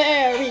you a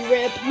Merry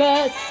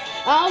Ripmas.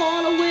 I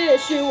wanna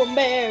wish you a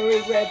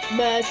Merry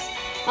Ripmas.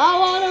 I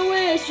wanna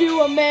wish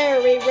you a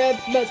Merry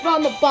Ripmas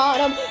from the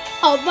bottom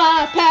of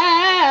my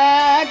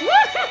pack.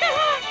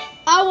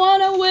 I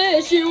wanna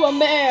wish you a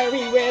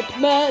Merry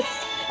Ripmas.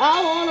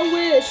 I wanna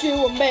wish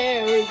you a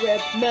Merry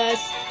Ripmas.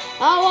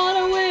 I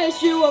wanna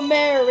wish you a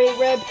Merry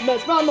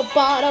Ripmas from the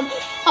bottom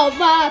of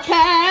my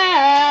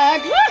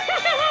pack.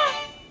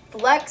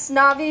 Flex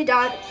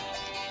Navidad.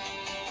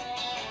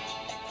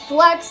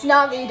 Flex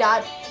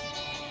Navidad.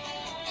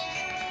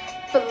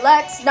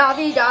 Flex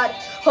Navidad.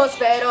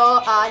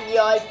 Prospero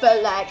año y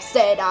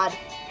felicidad.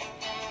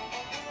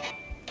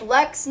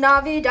 Flex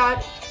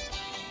Navidad.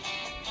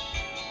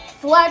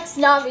 Flex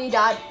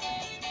Navidad.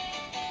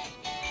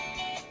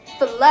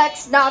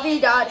 Flex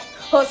Navidad.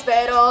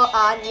 Prospero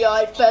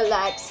año y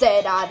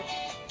felicidad.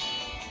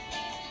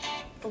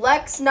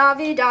 Flex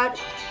Navidad.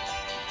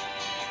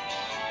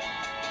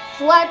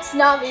 Flex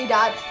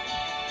Navidad.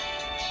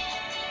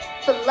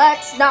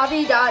 Flex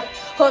Navidad.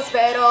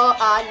 Prospero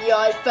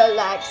año y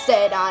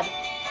felicidad.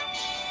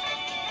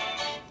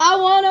 I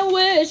wanna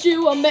wish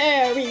you a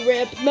Merry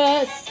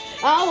Ripmas.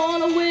 I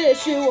wanna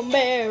wish you a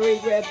Merry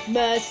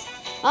Ripmas.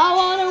 I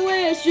wanna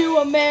wish you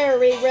a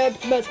Merry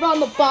Ripmas from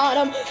the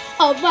bottom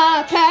of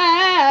my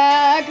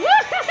pack.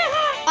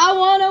 I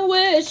wanna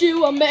wish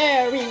you a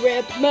Merry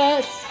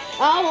Ripmas.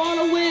 I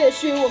wanna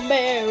wish you a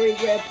Merry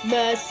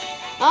Ripmas.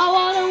 I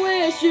wanna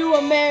wish you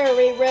a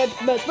Merry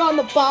Ripmas from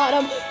the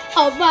bottom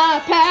of my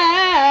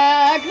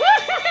pack.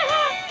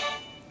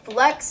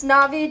 Flex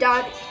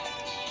Navidad.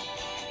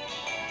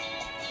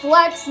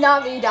 Flex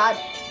Navidad.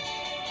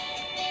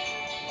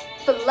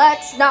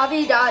 Flex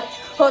Navidad.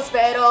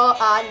 Prospero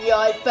año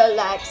y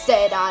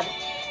felicidad.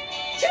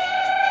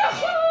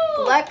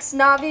 Flex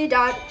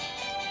Navidad.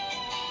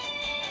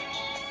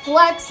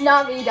 Flex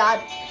Navidad.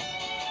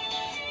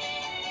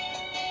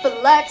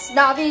 Flex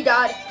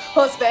Navidad.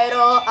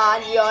 Prospero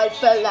año y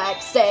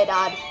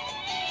felicidad.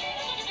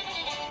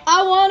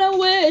 I wanna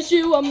wish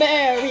you a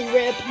Merry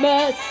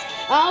Ripmas.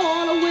 I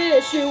wanna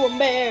wish you a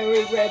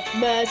Merry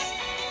Ripmas.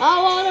 I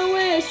wanna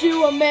wish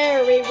you a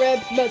Merry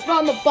Ripmas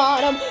from the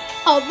bottom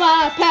of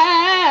my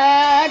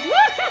pack.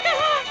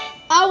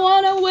 I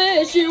wanna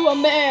wish you a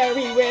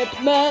Merry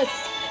Ripmas.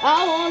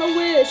 I wanna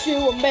wish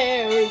you a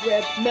Merry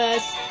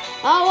Ripmas.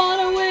 I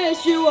wanna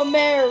wish you a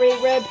Merry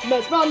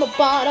Ripmas from the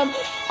bottom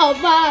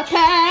of my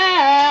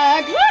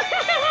pack.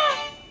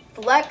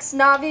 Flex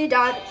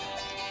Navidad.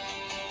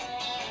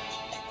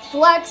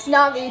 Flex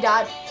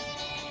Navidad.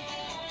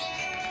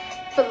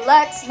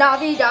 Flex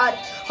Navidad.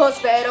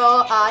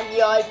 Prospero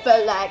año y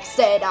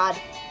felicidad.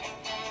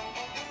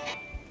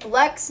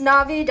 Flex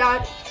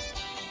Navidad.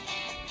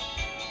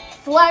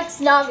 Flex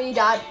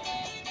Navidad.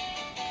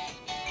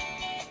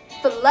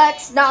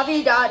 Flex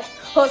Navidad.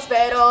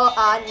 Prospero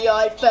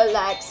año y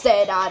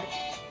felicidad.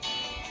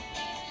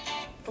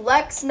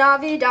 Flex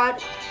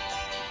Navidad.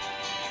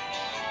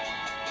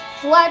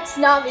 Flex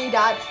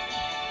Navidad.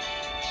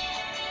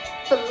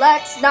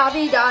 Flex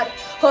Navidad.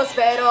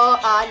 Prospero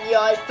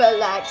año y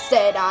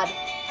felicidad.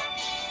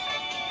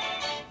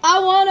 I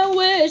wanna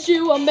wish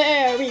you a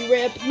Merry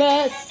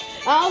Ripmas.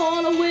 I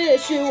wanna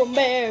wish you a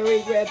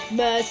Merry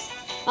Ripmas.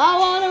 I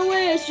wanna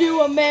wish you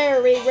a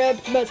Merry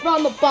Ripmas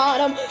from the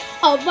bottom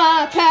of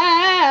my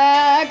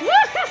pack.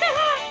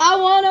 I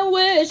wanna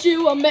wish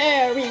you a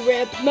Merry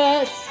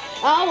Ripmas.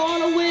 I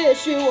wanna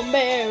wish you a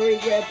Merry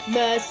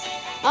Ripmas.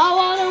 I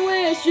wanna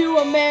wish you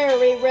a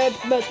Merry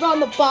Ripmas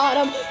from the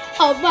bottom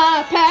of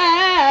my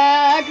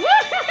pack.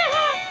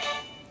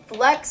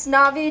 Flex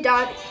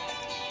Navidad.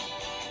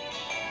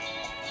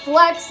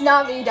 Flex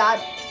Navidad.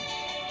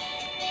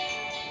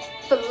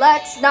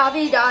 Flex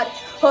Navidad.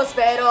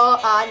 Prospero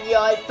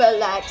año y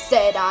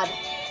felicidad.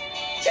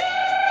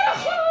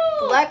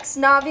 Flex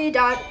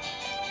Navidad.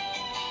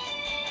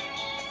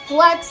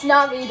 Flex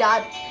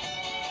Navidad.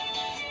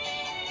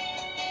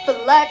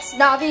 Flex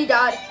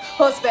Navidad.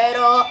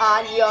 Prospero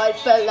año y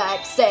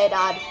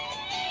felicidad.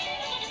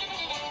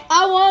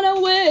 I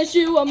wanna wish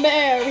you a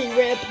Merry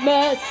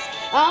Ripmas.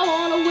 I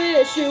wanna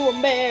wish you a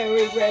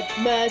Merry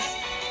Ripmas.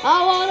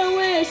 I wanna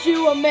wish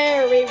you a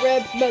Merry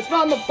Ripmas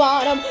from the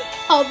bottom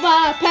of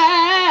my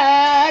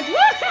pack.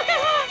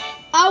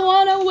 I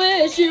wanna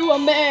wish you a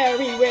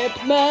Merry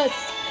Ripmas.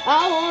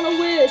 I wanna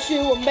wish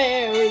you a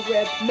Merry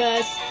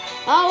Ripmas.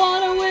 I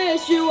wanna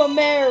wish you a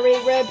Merry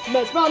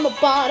Ripmas from the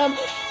bottom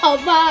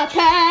of my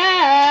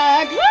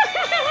pack.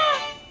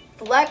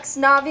 Flex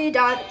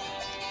Navidad.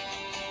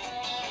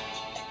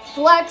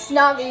 Flex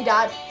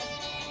Navidad.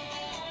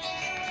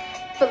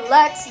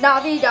 Flex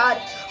Navidad.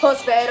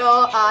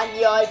 Espero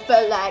año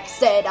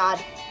felicidad.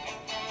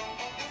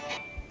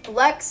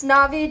 Flex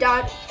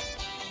Navidad.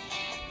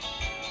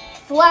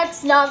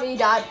 Flex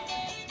Navidad.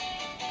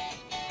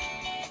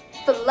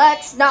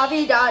 Flex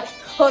Navidad.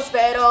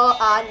 Espero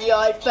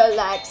año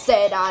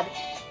felicidad.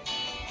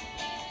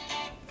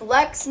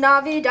 Flex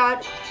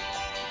Navidad.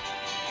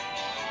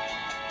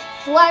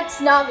 Flex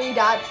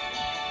Navidad.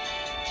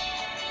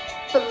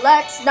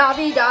 Flex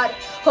Navidad.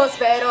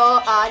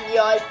 Espero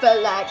año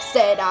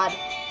felicidad.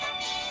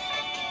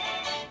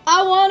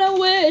 I wanna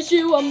wish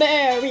you a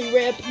Merry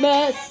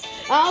Ripmas.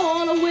 I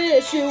wanna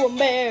wish you a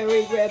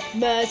Merry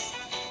Ripmas.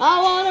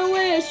 I wanna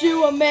wish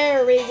you a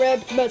Merry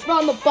Ripmas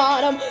from the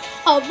bottom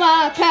of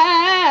my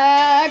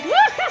pack.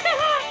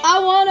 I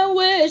wanna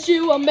wish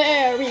you a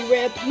Merry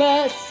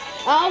Ripmas.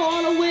 I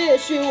wanna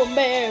wish you a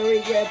Merry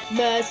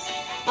Ripmas.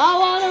 I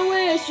wanna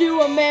wish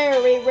you a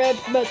Merry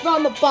Ripmas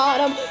from the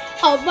bottom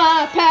of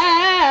my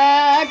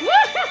pack.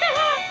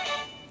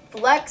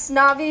 Flex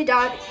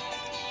Navidad.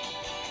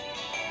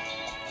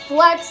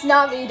 Flex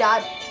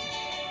Navidad.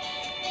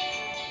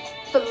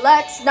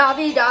 Flex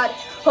Navidad.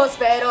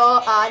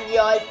 Espero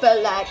año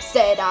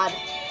felicidad.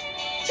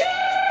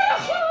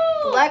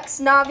 Flex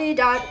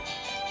Navidad.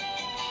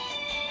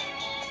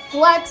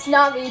 Flex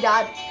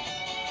Navidad.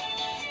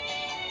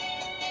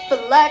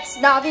 Flex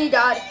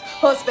Navidad.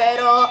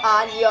 Espero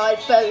año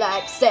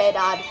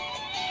felicidad.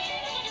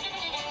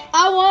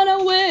 I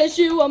wanna wish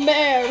you a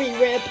Merry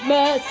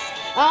Ripmas.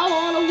 I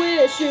wanna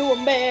wish you a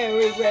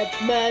Merry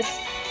Ripmas.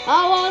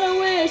 I wanna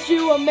wish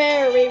you a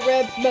Merry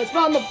Ripmas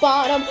from the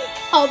bottom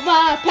of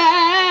my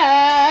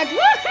pack.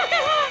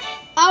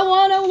 I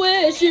wanna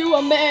wish you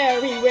a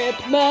Merry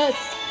Ripmas.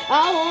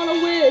 I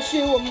wanna wish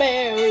you a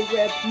Merry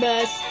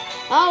Ripmas.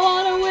 I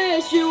wanna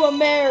wish you a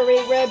Merry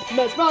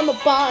Ripmas from the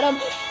bottom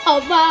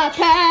of my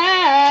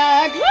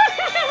pack.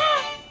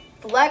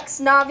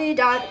 Flex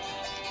Navidad.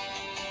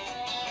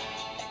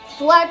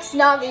 Flex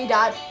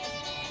Navidad.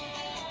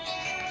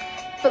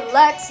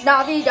 Flex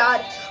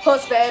Navidad.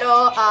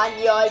 Espero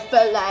año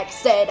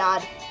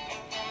felicidad.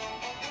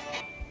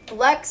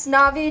 Flex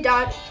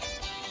Navidad.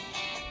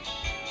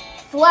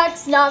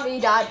 Flex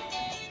Navidad.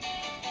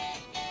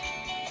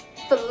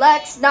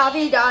 Flex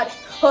Navidad.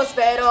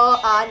 Espero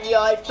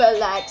año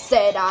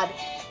felicidad.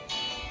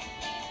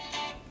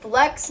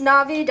 Flex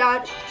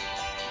Navidad.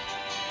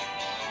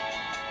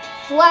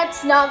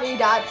 Flex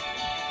Navidad.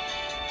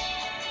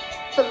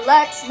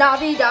 Flex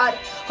Navidad.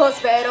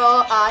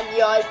 Espero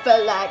año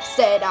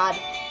felicidad.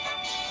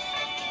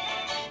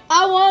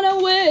 I wanna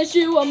wish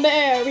you a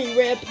Merry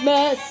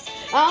Ripmas.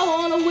 I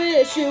wanna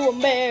wish you a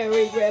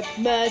Merry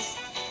Ripmas.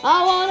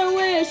 I wanna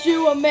wish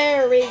you a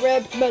Merry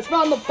Ripmas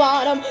from the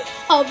bottom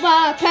of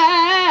my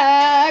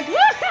pack.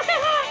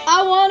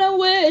 I wanna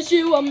wish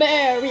you a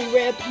Merry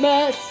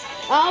Ripmas.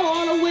 I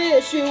wanna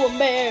wish you a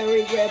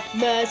Merry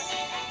Ripmas.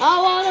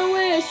 I wanna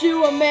wish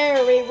you a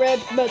Merry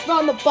Ripmas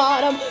from the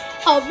bottom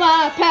of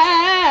my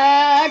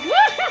pack.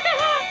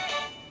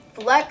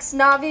 Flex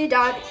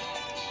Navidad.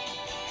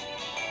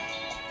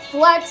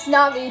 Flex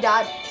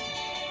Navidad.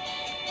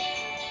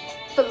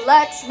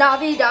 Flex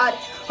Navidad.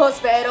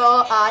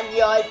 Espero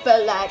año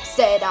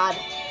felicidad.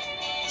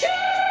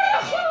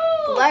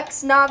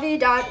 Flex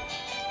Navidad.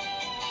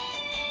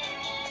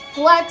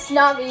 Flex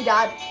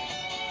Navidad.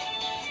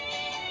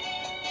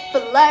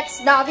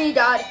 Flex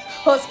Navidad.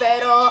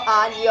 Espero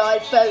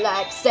año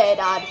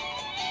felicidad.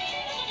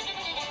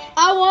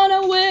 I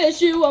wanna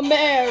wish you a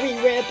Merry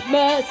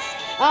Ripmas.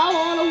 I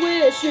wanna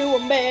wish you a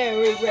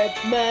Merry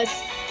Ripmas.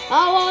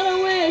 I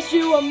wanna wish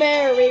you a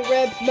Merry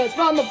Ripmas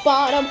from the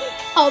bottom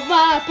of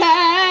my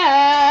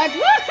pack.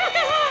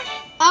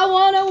 I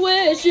wanna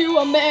wish you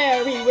a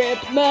Merry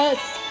Ripmas.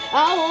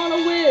 I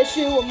wanna wish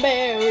you a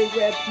Merry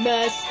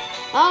Ripmas.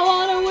 I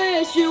wanna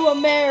wish you a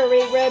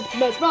Merry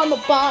Ripmas from the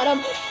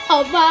bottom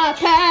of my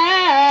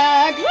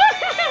pack.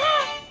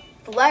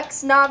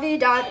 Flex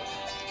Navidad.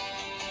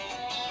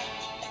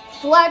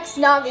 Flex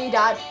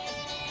Navidad.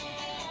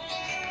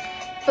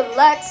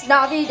 Flex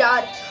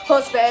Navidad.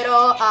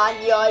 Espero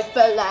año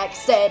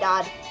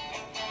felicidad.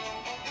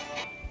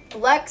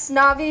 Flex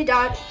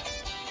Navidad.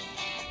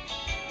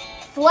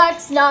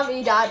 Flex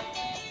Navidad.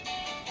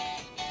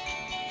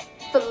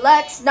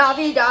 Flex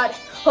Navidad.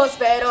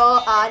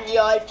 Espero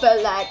año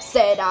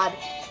felicidad.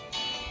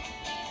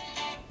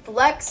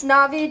 Flex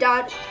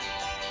Navidad.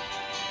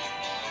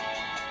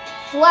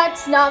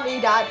 Flex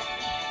Navidad.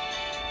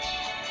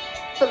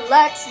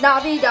 Flex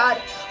Navidad.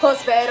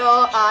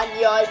 Espero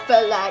año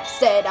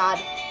felicidad.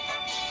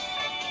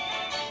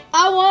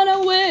 I wanna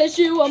wish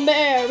you a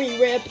Merry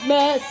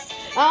Ripmas.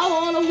 I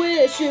wanna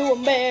wish you a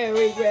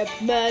Merry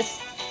Ripmas.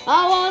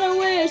 I wanna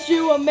wish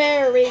you a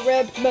Merry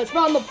Ripmas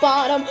from the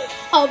bottom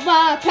of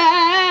my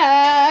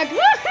pack.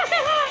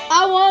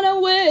 I wanna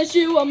wish wish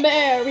you a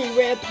Merry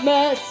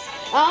Ripmas.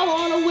 I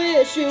wanna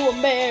wish you a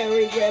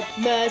Merry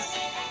Ripmas.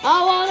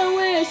 I wanna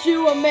wish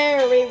you a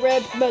Merry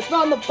Ripmas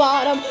from the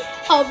bottom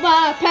of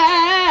my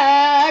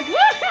pack.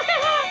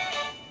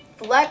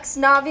 Flex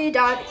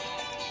Navidad.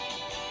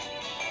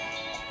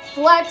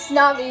 Flex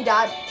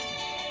Navidad.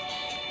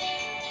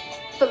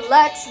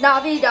 Flex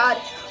Navidad.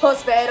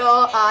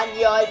 Prospero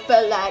año y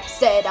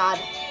felicidad.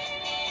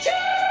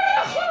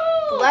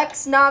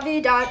 Flex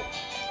Navidad.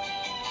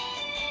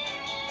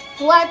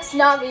 Flex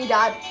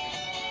Navidad.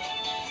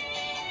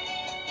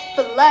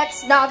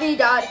 Flex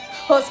Navidad.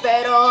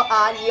 Prospero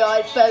año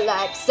y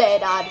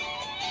felicidad.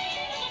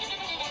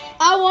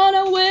 I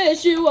wanna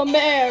wish you a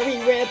Merry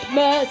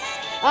Ripmas.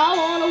 I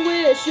wanna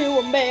wish you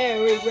a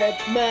Merry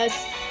Ripmas.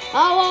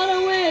 I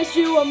wanna wish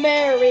you a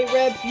Merry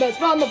Ripmas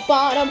from the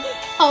bottom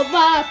of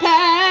my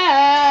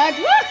pack.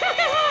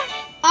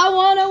 I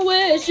wanna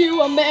wish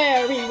you a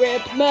Merry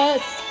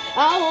Ripmas.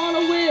 I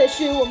wanna wish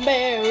you a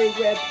Merry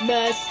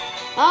Ripmas.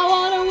 I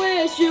wanna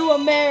wish you a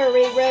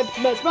Merry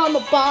Ripmas from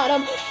the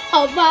bottom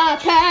of my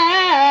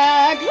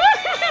pack.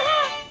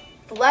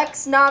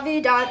 Flex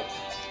Navidad.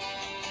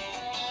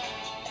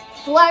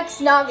 Flex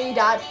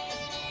Navidad.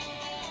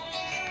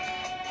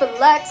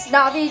 Flex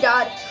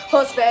Navidad.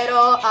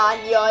 Prospero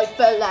año y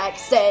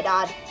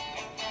felicidad.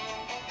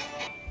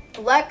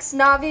 Flex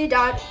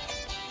Navidad.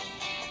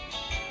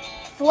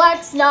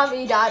 Flex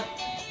Navidad.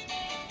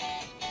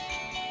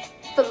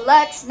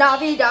 Flex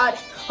Navidad.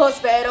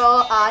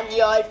 Prospero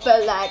año y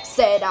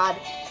felicidad.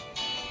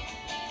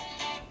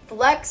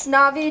 Flex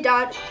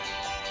Navidad.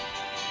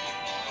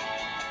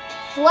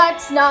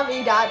 Flex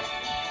Navidad.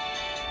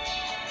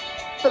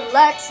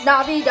 Flex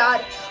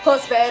Navidad.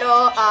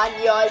 Prospero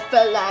año y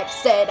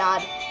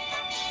felicidad.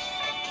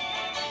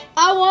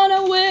 I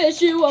wanna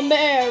wish you a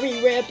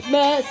Merry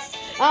Ripmas.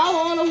 I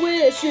wanna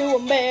wish you a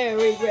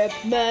Merry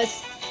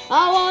Ripmas.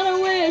 I wanna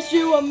wish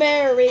you a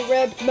Merry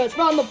Ripmas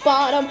from the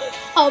bottom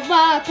of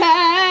my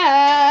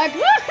pack.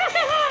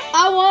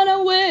 I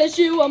wanna wish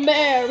you a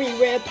Merry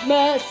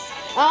Ripmas.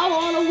 I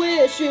wanna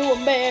wish you a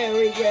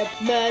Merry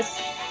Ripmas.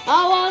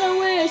 I wanna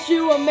wish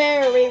you a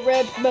Merry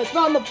Ripmas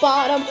from the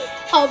bottom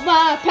of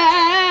my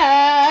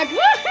pack.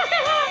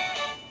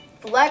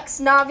 Flex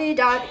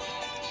Navidad.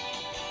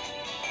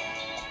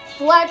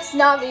 Flex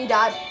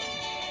Navidad.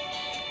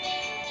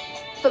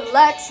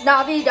 Flex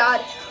Navidad.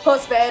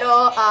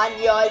 Prospero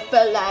año y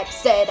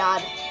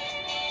felicidad.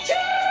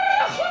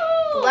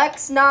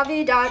 Flex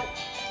Navidad.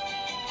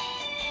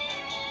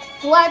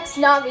 Flex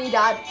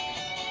Navidad.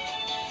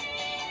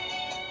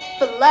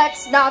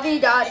 Flex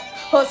Navidad.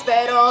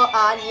 Prospero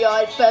año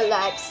y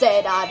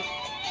felicidad.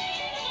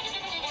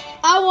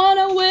 I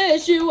wanna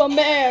wish you a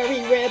Merry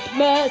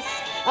Ripmas.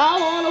 I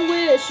wanna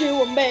wish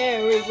you a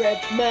Merry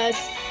Ripmas.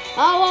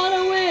 I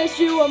wanna wish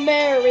you a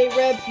Merry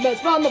Ripmas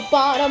from the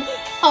bottom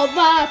of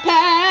my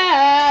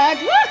pack.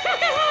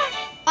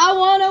 I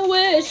wanna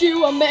wish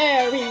you a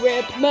Merry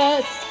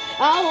Ripmas.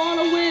 I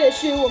wanna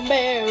wish you a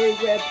Merry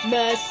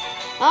Ripmas.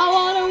 I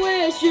wanna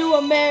wish you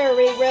a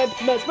Merry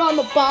Ripmas from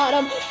the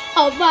bottom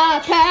of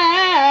my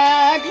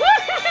pack.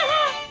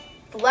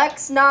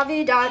 Flex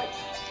Navidad.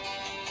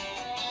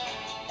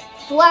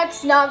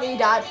 Flex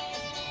Navidad.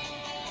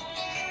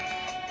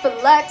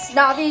 Flex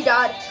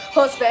Navidad.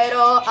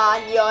 Prospero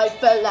año y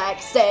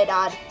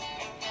felicidad.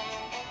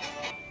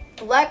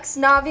 Flex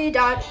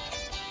Navidad.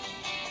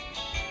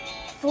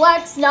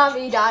 Flex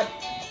Navidad.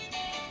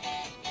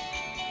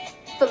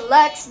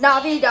 Flex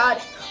Navidad.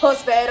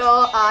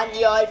 Prospero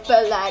año y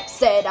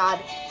felicidad.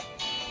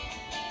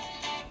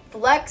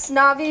 Flex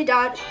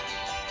Navidad.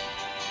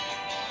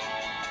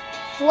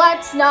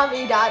 Flex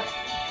Navidad.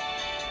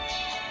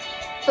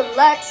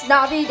 Flex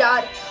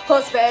Navidad.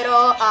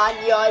 Prospero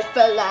año y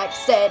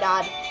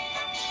felicidad.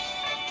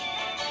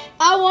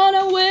 I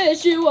wanna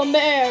wish you a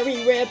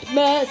Merry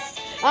Ripmas.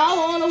 I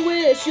wanna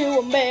wish you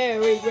a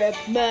Merry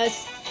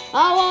Ripmas.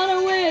 I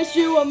wanna wish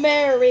you a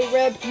Merry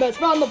Ripmas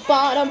from the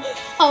bottom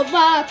of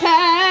my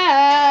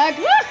pack.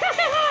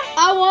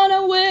 I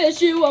wanna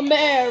wish you a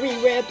Merry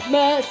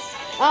Ripmas.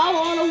 I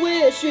wanna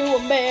wish you a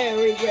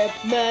Merry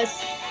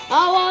Ripmas.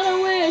 I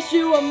wanna wish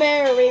you a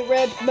Merry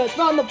Ripmas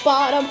from the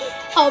bottom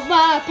of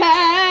my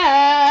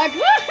pack.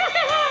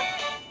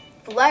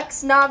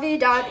 Flex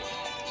Navidad.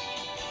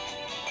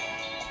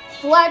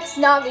 Flex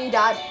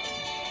Navidad.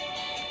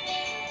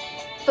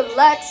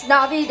 Flex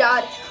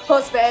Navidad.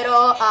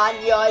 Prospero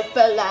año y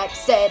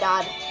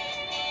felicidad.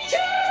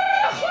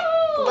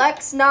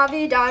 Flex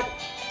Navidad.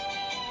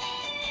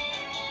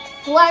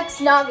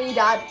 Flex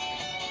Navidad.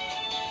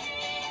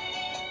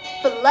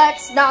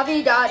 Flex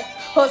Navidad.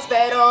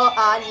 Prospero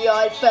año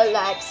y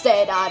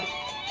felicidad.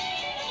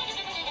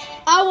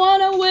 I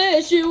wanna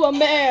wish you a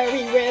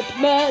Merry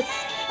Ripmas.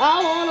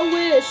 I wanna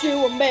wish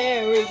you a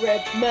Merry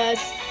Ripmas.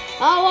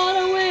 I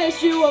wanna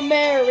wish you a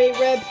Merry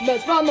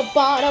Ripmas from the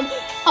bottom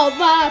of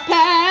my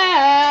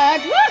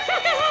pack.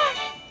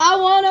 I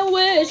wanna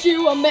wish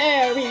you a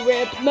Merry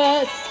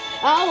Ripmas.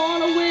 I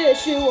wanna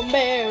wish you a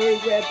Merry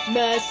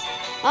Ripmas.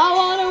 I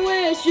wanna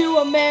wish you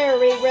a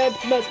Merry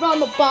Christmas from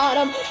the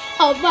bottom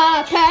of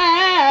my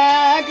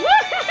pack.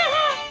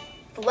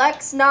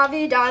 Flex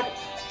Navidad.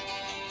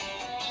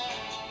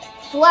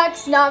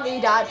 Flex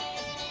Navidad.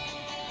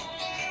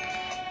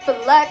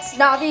 Flex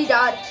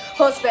Navidad.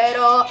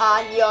 Prospero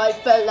año y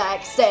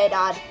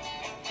felicidad.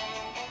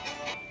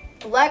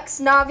 Flex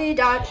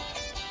Navidad.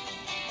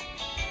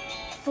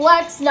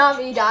 Flex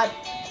Navidad.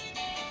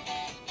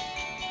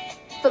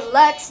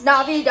 Flex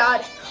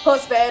Navidad.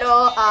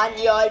 Prospero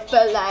año y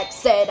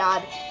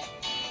felicidad.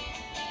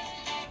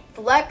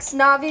 Flex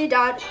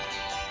Navidad.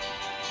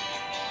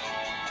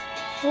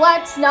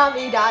 Flex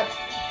Navidad.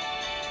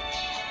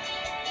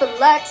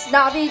 Flex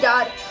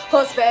Navidad.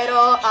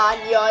 Prospero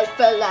año y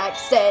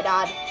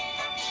felicidad.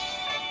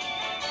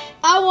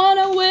 I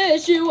wanna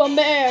wish you a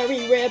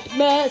Merry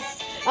Christmas.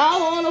 I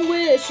wanna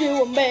wish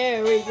you a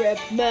Merry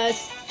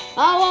Christmas.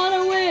 I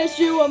wanna wish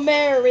you a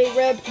Merry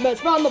Christmas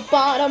from the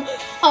bottom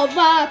of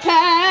my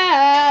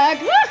pack.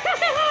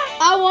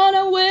 I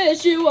wanna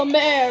wish you a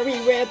Merry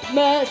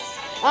Christmas.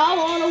 I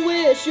wanna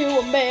wish you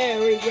a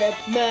Merry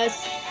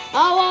Christmas.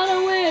 I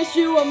wanna wish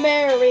you a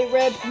Merry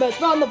Christmas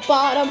from the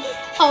bottom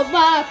of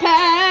my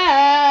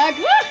pack.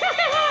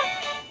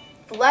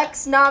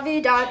 Flex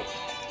Navidad.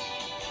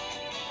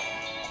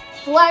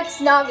 Flex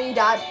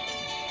Navidad.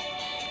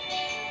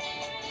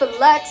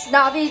 Flex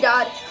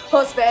Navidad.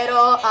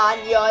 Prospero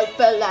año y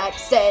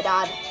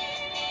felicidad.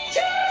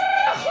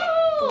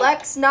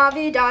 Flex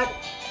Navidad.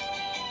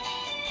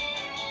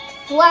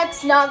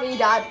 Flex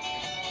Navidad.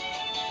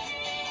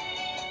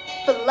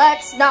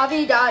 Flex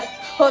Navidad.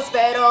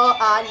 Prospero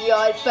año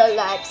y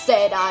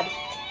felicidad.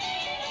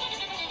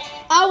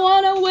 I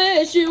wanna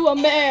wish you a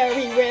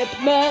Merry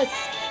Christmas.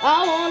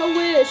 I wanna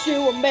wish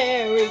you a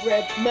Merry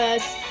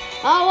Christmas.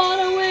 I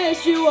wanna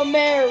wish you a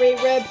Merry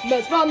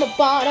Christmas from the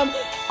bottom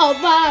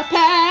of my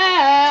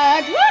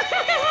pack.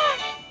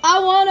 I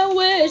wanna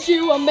wish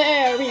you a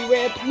Merry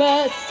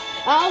Christmas.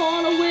 I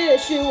wanna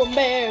wish you a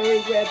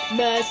Merry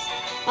Christmas.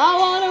 I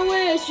wanna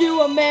wish you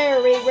a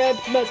Merry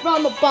Christmas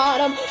from the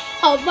bottom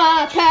of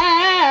my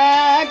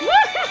pack.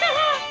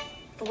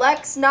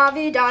 Flex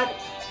Navidad.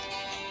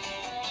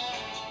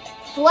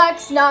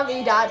 Flex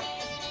Navidad.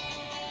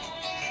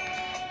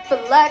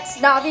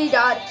 Flex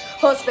Navidad.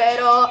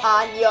 Prospero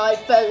año y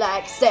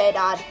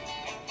felicidad.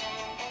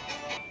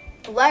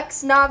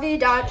 Flex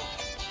Navidad.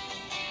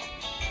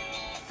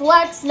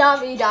 Flex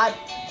Navidad.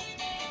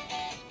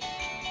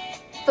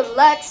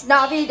 Flex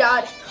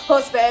Navidad.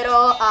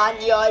 Prospero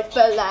año y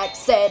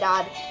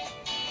felicidad.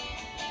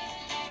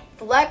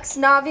 Flex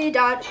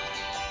Navidad.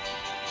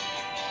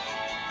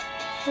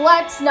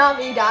 Flex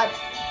Navidad.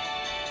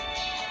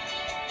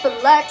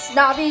 Flex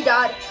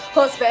Navidad.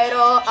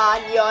 Prospero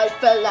año y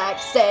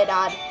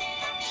felicidad.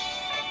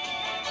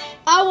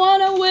 I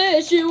wanna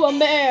wish you a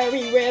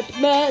Merry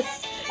Christmas.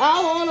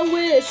 I wanna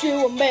wish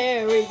you a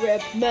Merry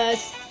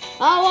Christmas.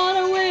 I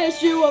wanna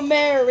wish you a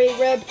Merry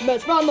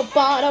Christmas from the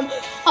bottom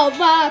of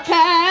my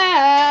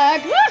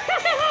pack.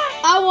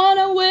 I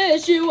wanna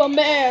wish you a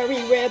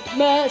Merry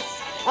Christmas.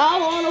 I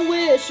wanna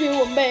wish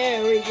you a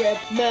Merry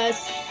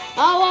Christmas.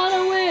 I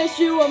wanna wish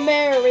you a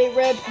Merry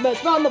Christmas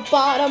from the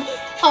bottom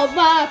of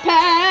my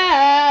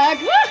pack.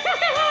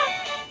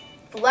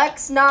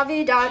 Flex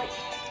Navidad.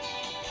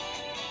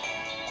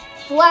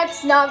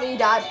 Flex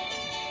Navidad.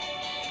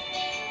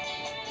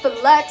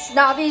 Flex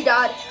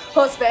Navidad.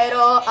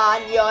 Prospero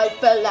año y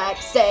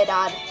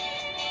felicidad.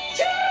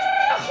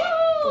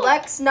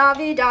 Flex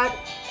Navidad.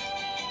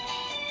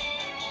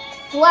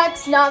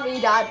 Flex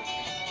Navidad.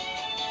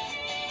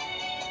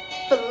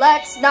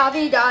 Flex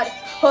Navidad.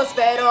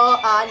 Prospero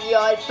año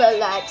y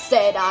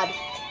felicidad.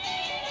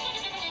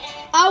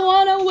 I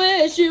wanna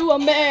wish you a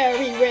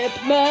Merry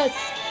Christmas.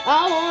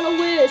 I wanna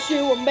wish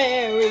you a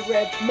Merry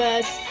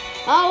Christmas.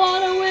 I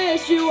wanna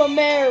wish you a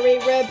Merry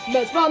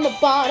Christmas from the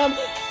bottom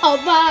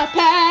of my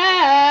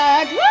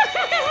pack.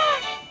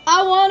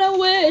 I wanna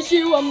wish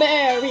you a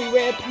Merry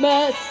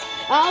Christmas.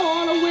 I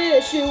wanna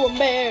wish you a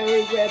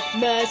Merry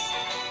Christmas.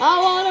 I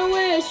wanna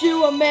wish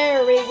you a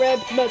Merry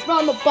Christmas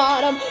from the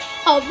bottom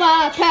of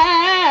my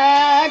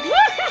pack.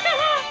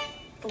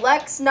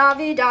 Flex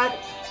Navidad.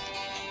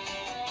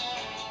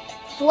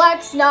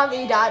 Flex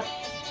Navidad.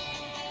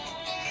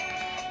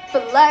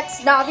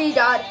 Flex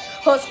Navidad.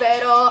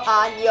 Prospero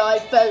año y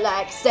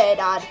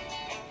felicidad.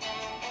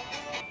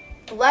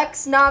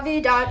 Flex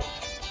Navidad.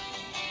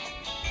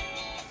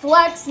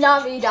 Flex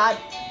Navidad.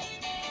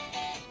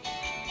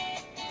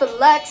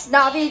 Flex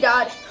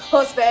Navidad.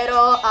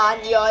 Prospero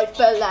año y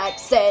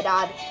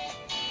felicidad.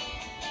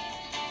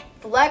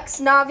 Flex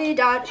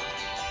Navidad.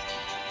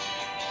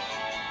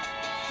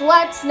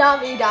 Flex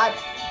Navidad.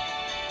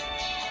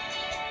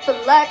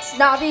 Flex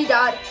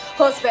Navidad.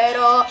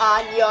 Prospero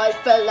año y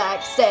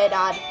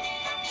felicidad.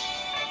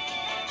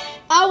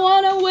 I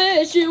wanna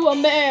wish you a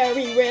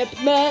Merry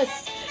Christmas.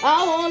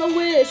 I wanna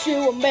wish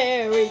you a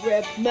Merry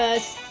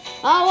Christmas.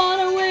 I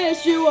wanna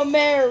wish you a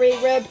Merry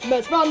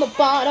Christmas from the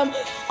bottom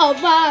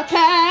of my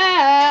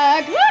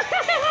pack.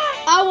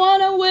 I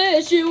wanna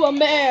wish you a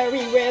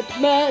Merry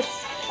Christmas.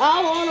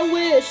 I wanna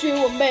wish you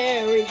a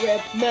Merry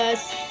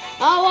Ripmas.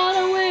 I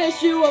wanna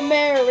wish you a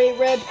Merry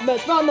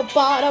Ripmas from the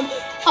bottom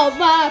of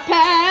my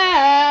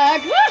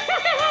pack.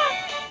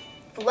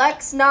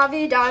 Flex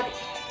Navidad.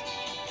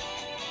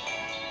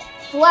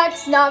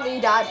 Flex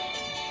Navidad.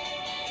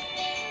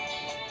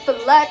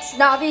 Flex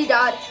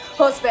Navidad.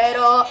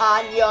 Prospero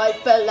año y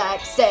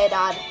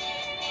felicidad.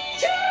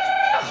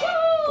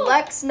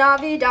 Flex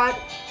Navidad.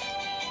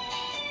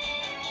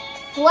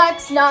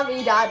 Flex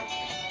Navidad.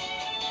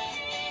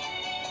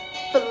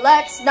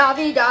 Flex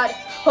Navidad.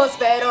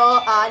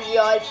 Prospero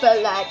año y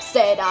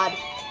felicidad.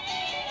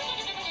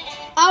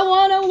 I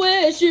wanna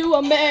wish you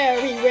a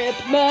Merry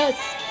Ripmas.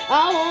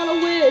 I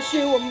wanna wish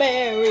you a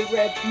Merry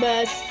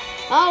Ripmas.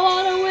 I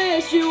wanna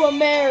wish you a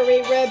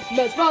Merry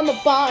Ripmas from the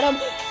bottom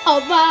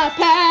of my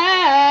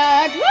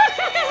pack.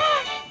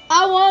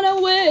 I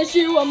wanna wish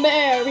you a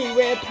Merry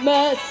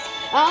Ripmas.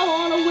 I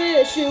wanna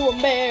wish you a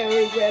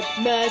Merry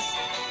Ripmas.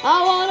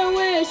 I wanna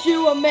wish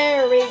you a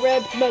Merry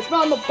Ripmas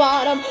from the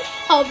bottom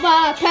of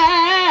my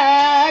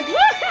pack.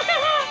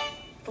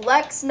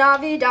 Flex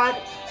Navidad.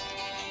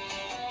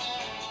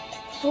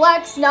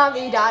 Flex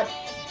Navidad.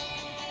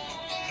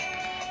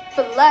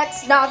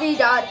 Flex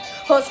Navidad.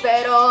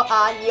 Prospero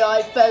año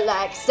y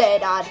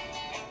felicidad.